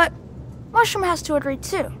 But Mushroom has to agree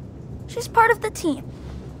too. She's part of the team.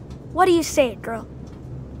 What do you say, girl?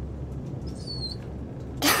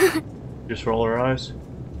 Just roll her eyes.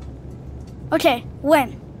 Okay,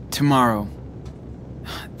 when? Tomorrow.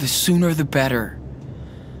 The sooner the better.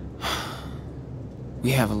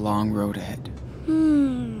 We have a long road ahead.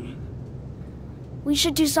 We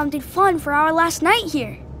should do something fun for our last night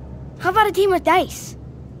here. How about a game of dice?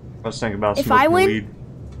 Let's think about If smoking I win, weed.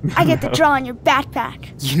 I get to draw on your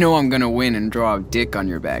backpack. You know I'm gonna win and draw a dick on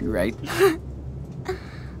your bag, right?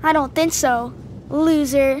 I don't think so.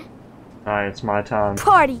 Loser. Alright, it's my time.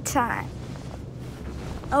 Party time.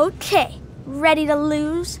 Okay, ready to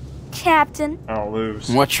lose, Captain? I don't lose.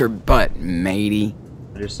 What's your butt, matey?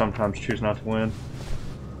 I just sometimes choose not to win.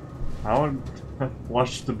 I want to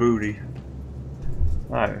watch the booty.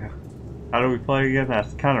 Alright. How do we play again? I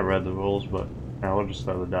kind of read the rules, but now we'll just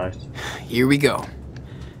throw the dice. Here we go.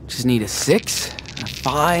 Just need a 6, a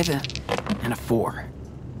 5, and a 4.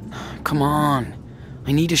 Come on.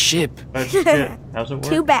 I need a ship. That's it. How's it work?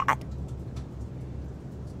 Too bad.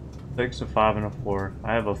 6, a 5, and a 4.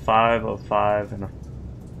 I have a 5, a 5, and a...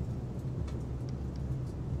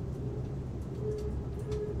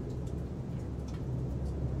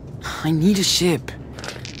 I need a ship.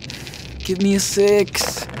 Give me a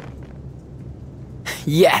 6.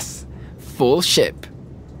 Yes. Full ship.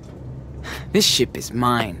 This ship is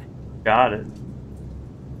mine. Got it.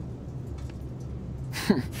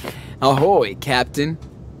 Ahoy, Captain.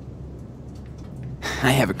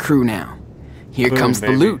 I have a crew now. Here Boom, comes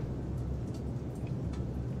baby. the loot.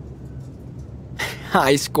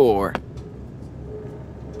 High score.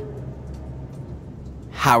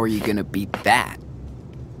 How are you gonna beat that?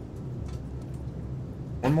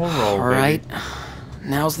 One more roll, All right. baby.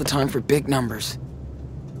 Now's the time for big numbers.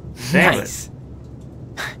 Damn Nice.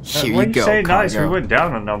 Here When you go, say nice, we cargo. went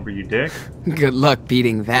down a number, you dick. Good luck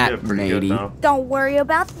beating You that, did pretty good, matey. though. Don't worry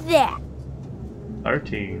about that.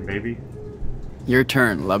 13, baby. Your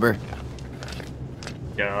turn, lubber.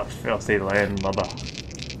 Yeah, filthy land lubber.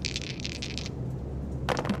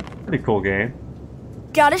 Pretty cool game.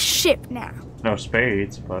 Got a ship now. No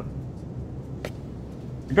spades, but...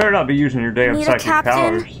 You better not be using your damn Need a psychic captain?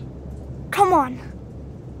 powers. Come on.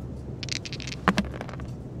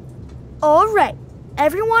 All right,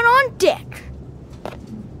 everyone on deck.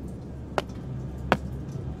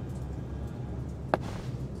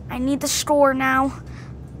 I need the score now.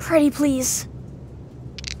 Pretty please.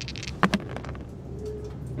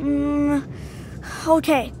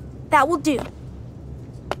 Okay, that will do.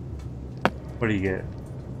 What do you get?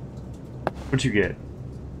 What'd you get?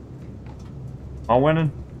 All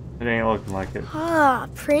winning? It ain't looking like it. Ah,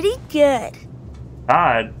 pretty good.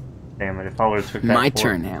 God damn it, if I would've took that My for-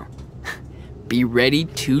 turn now. Be ready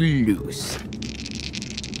to lose.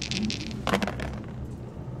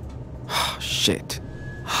 Shit.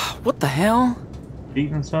 What the hell?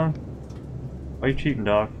 Cheating, son? Why you cheating,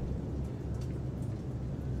 dog?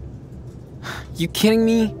 You kidding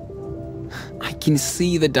me? I can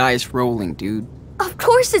see the dice rolling, dude. Of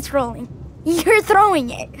course it's rolling. You're throwing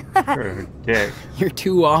it. You're a dick. You're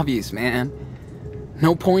too obvious, man.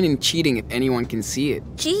 No point in cheating if anyone can see it.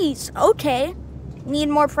 Jeez, okay. Need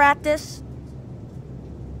more practice?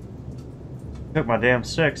 Took my damn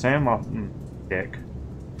 6 and my dick.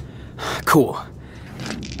 Cool.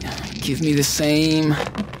 Give me the same.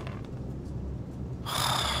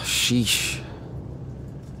 Sheesh.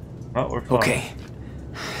 Oh, we're fine. Okay.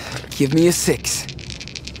 Give me a 6.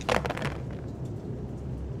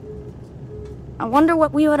 I wonder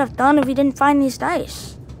what we would have done if we didn't find these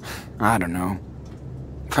dice. I don't know.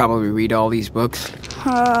 Probably read all these books.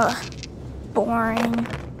 Boring.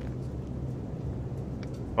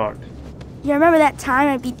 Fucked. You remember that time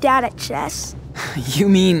I beat Dad at chess? You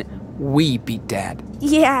mean we beat Dad?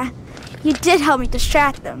 Yeah, you did help me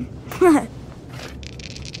distract them.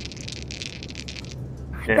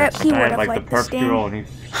 Yes, he I would had have like the liked this perfect game. roll and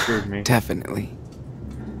he screwed me. Definitely.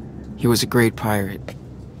 He was a great pirate.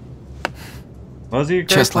 Was he a great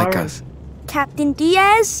Just like pirate? us. Captain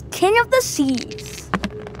Diaz, King of the Seas.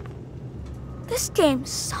 This game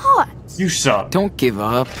sucks. You suck. Don't give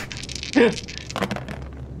up.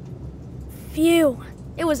 Phew,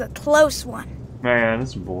 it was a close one. Man, this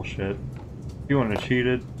is bullshit. You wouldn't have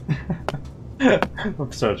cheated.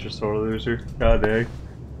 I'm such a sore loser. God dang.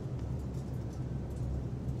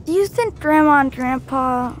 Do you think Grandma and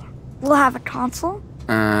Grandpa will have a console?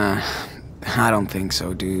 I don't think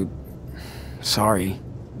so, dude. Sorry.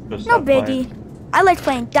 Just No stop playing. biggie. I like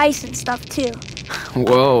playing dice and stuff too.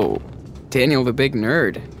 Whoa. Daniel the big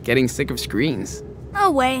nerd. Getting sick of screens.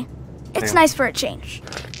 No way. It's Damn. nice for a change.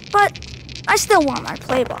 But I still want my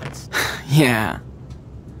playbots. Yeah.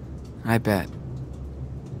 I bet.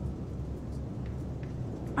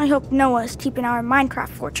 I hope Noah's keeping our Minecraft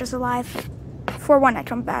fortress alive for when I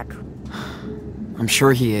come back. I'm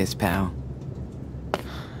sure he is, pal.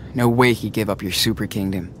 No way he'd give up your super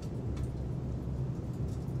kingdom.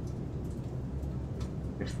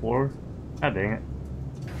 It's 4? God dang it.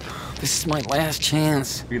 This is my last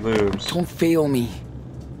chance. We lose. Don't fail me.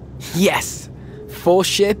 Yes! Full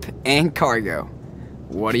ship and cargo.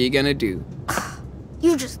 What are you gonna do?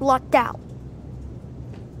 You just lucked out.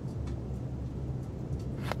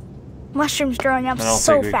 Mushrooms growing up I don't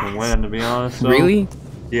so think we fast. can win, to be honest. Though. Really?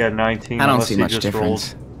 Yeah, 19. I don't unless see he much just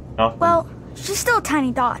difference. rolled nothing. Well, she's still a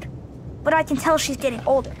tiny dot, but I can tell she's getting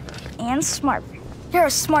older and smarter. You're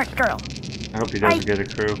a smart girl. I hope he doesn't get a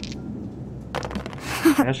crew.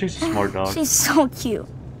 Yeah, she's a smart dog. She's so cute.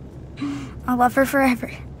 I'll love her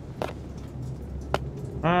forever.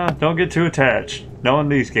 Don't get too attached. No in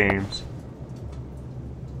these games.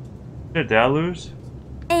 Did I lose?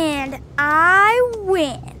 And I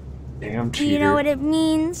win. Damn Do cheater. you know what it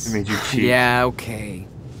means? It means you cheat. Yeah, okay.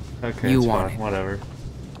 Okay, you it's want fine. it. Whatever.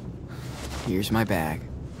 Here's my bag.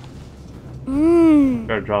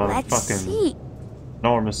 Gotta draw a Let's fucking see.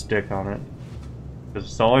 enormous dick on it. 'Cause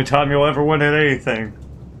it's the only time you'll ever win at anything.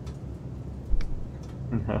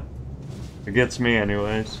 It gets me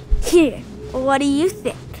anyways. Here, what do you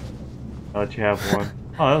think? I'll let you have one.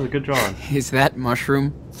 Oh, that was a good drawing. Is that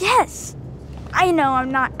mushroom? Yes. I know I'm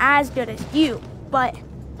not as good as you, but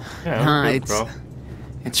Yeah, Nah, that was good, bro.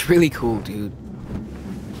 it's really cool, dude.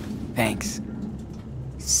 Thanks.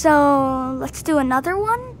 so let's do another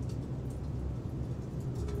one?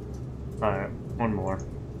 Alright, one more.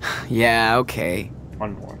 Yeah, okay.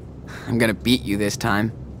 One more. I'm gonna beat you this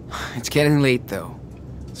time. It's getting late, though.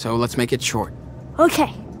 So let's make it short.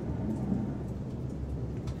 Okay.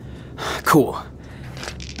 Cool.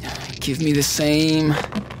 Give me the same.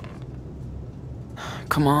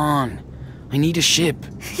 Come on. I need a ship.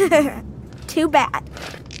 Too bad.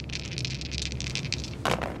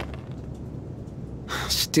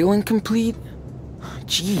 Still incomplete?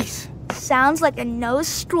 Jeez. Sounds like a no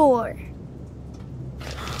score.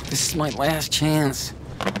 This is my last chance.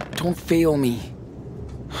 Don't fail me.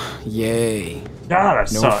 Yay. God,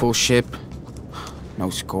 that No sucked. full ship. No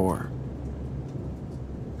score.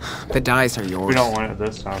 The dice are yours. We don't win it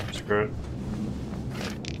this time. Screw it.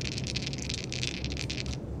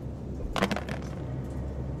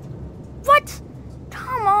 What?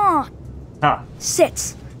 Come on. Ha.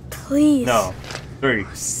 6, please. No. 3.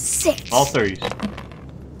 6. All 3s.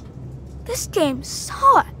 This game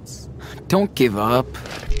sucks. Don't give up.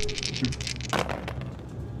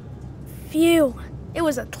 Phew. It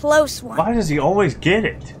was a close one. Why does he always get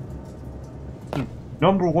it?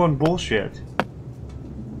 Number 1 bullshit.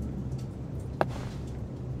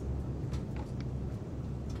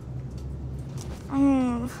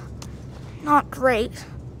 Not great.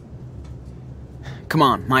 Come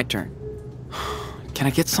on, my turn. Can I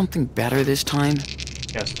get something better this time?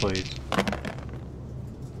 Yes, please.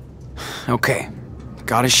 Okay,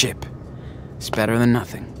 got a ship. It's better than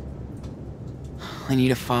nothing. I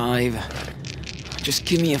need a 5. Just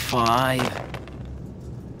give me a 5.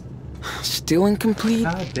 Still incomplete?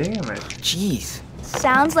 God damn it. Jeez.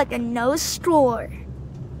 Sounds like a no score.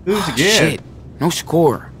 Lose again. Shit, no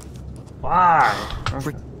score. Why?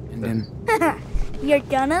 And then You're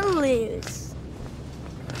gonna lose.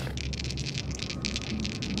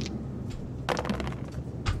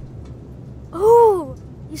 Ooh,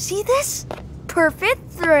 you see this? Perfect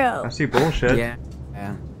throw. I see bullshit. yeah.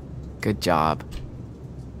 Good job.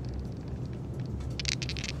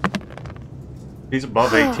 He's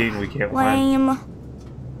above 18, we can't win. Lame.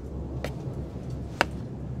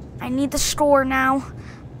 I need the score now.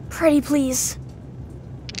 Pretty please.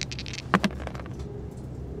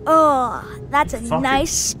 Oh, that's a Fuck it.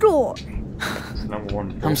 nice score. It's number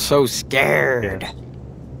 1 I'm bullshit. so scared. Yes.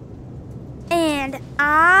 And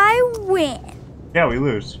I win. Yeah, we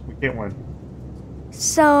lose. We can't win.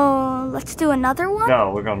 So, let's do another one?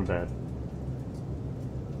 No, we're going to bed.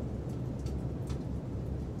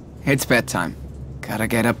 It's bedtime. Gotta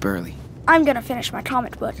get up early. I'm gonna finish my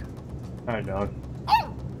comic book. Alright, dog.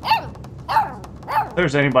 If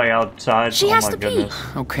there's anybody outside, She oh has my to pee. goodness.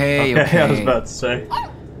 Okay, Okay, I was okay. about to say.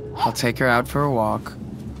 I'll take her out for a walk.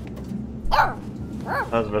 I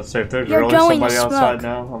was about to say, if there's You're really going to somebody outside smoke.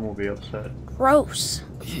 now, I'm gonna be upset. Gross.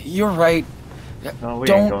 You're right. No, we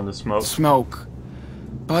Don't ain't going to smoke. smoke.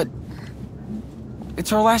 But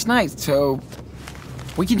it's our last night, so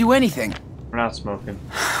we can do anything. We're not smoking.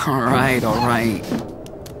 All right, all right.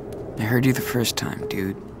 I heard you the first time,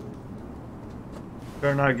 dude.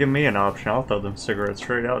 Better not give me an option. I'll throw them cigarettes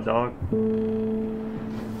straight out, dog.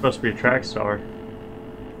 Supposed to be a track star.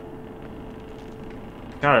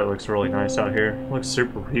 God, it looks really nice out here. It looks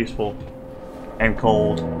super peaceful. And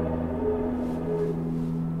cold.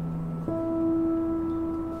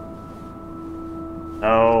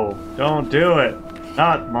 No, don't do it.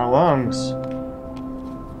 Not my lungs.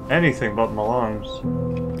 Anything but my lungs.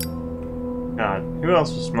 God, who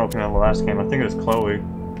else was smoking in the last game? I think it was Chloe.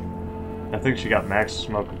 I think she got Max to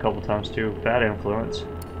smoke a couple times too. Bad influence.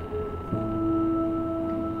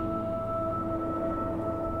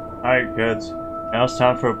 Alright, kids. Now it's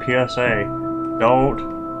time for a PSA. Don't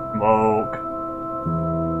smoke.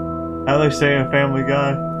 How they say in Family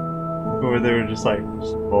Guy? Where they were just like,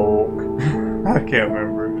 smoke. I can't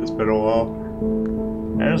remember. It's been a while.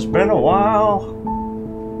 It's been a while.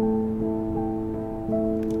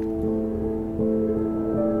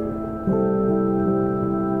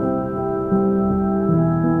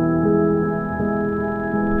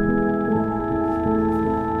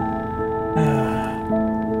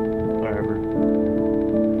 Whatever.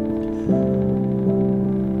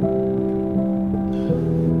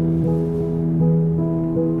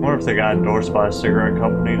 I wonder if they got endorsed by a cigarette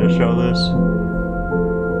company to show this.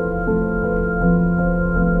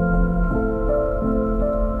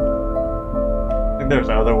 I think there's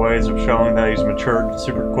other ways of showing that he's matured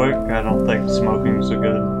super quick. I don't think smoking's a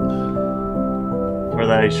good. Or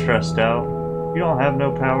that he's stressed out. You don't have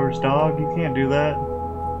no powers, dog. You can't do that.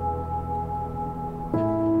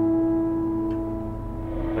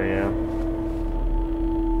 But yeah.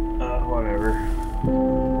 Whatever.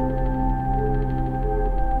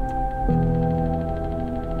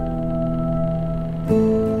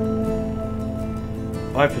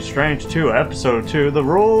 Life is Strange 2, Episode 2, The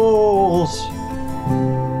Rules!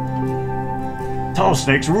 Tall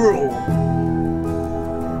Snakes rule!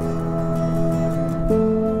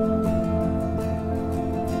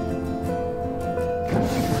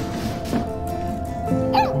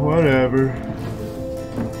 Whatever.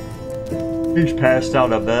 He's passed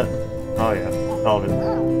out, I bet. Oh yeah, called it.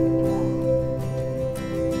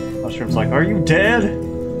 Mushroom's like, are you dead?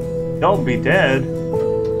 Don't be dead.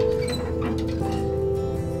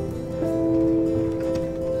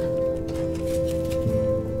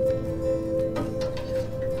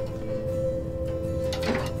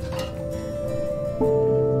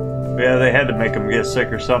 get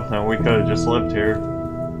sick or something, we could have just lived here.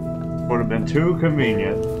 Would have been too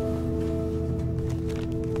convenient.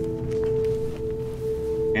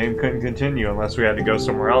 Game couldn't continue unless we had to go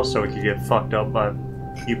somewhere else so we could get fucked up by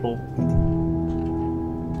people.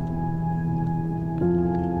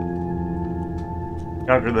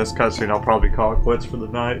 After this cutscene, I'll probably call it quits for the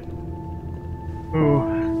night.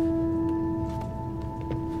 Ooh.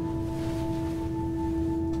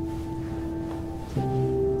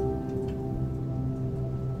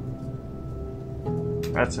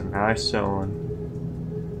 That's a nice sewing.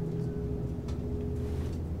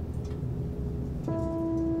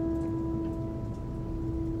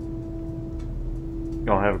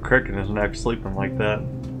 Gonna have a crick in his neck sleeping like that.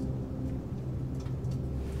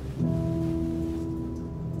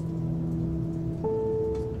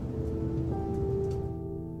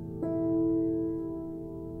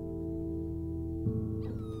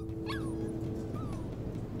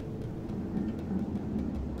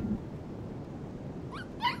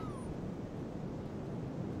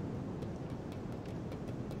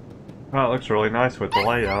 Oh, it looks really nice with the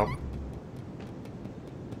layout.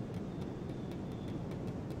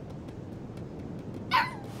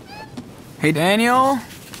 Hey, Daniel.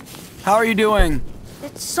 How are you doing?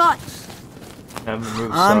 It sucks. Having to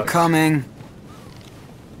move I'm sucks. coming.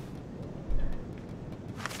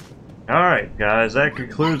 Alright, guys, that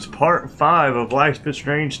concludes part 5 of Life is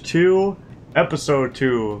Strange 2, episode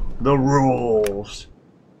 2, The Rules.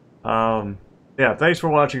 Yeah, thanks for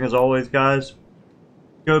watching as always, guys.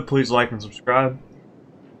 Good, please like and subscribe.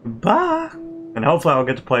 Bye! And hopefully I'll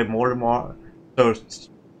get to play more tomorrow. So,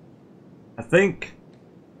 I think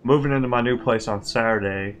moving into my new place on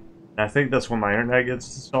Saturday, and I think that's when my internet gets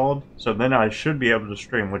installed. So then I should be able to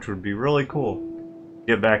stream, which would be really cool.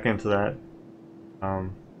 Get back into that.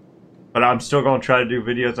 But I'm still going to try to do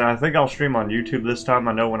videos, and I think I'll stream on YouTube this time.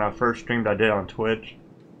 I know when I first streamed I did on Twitch.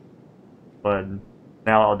 But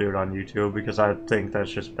now I'll do it on YouTube because I think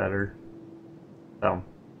that's just better. So,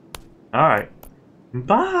 alright.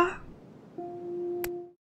 Bye!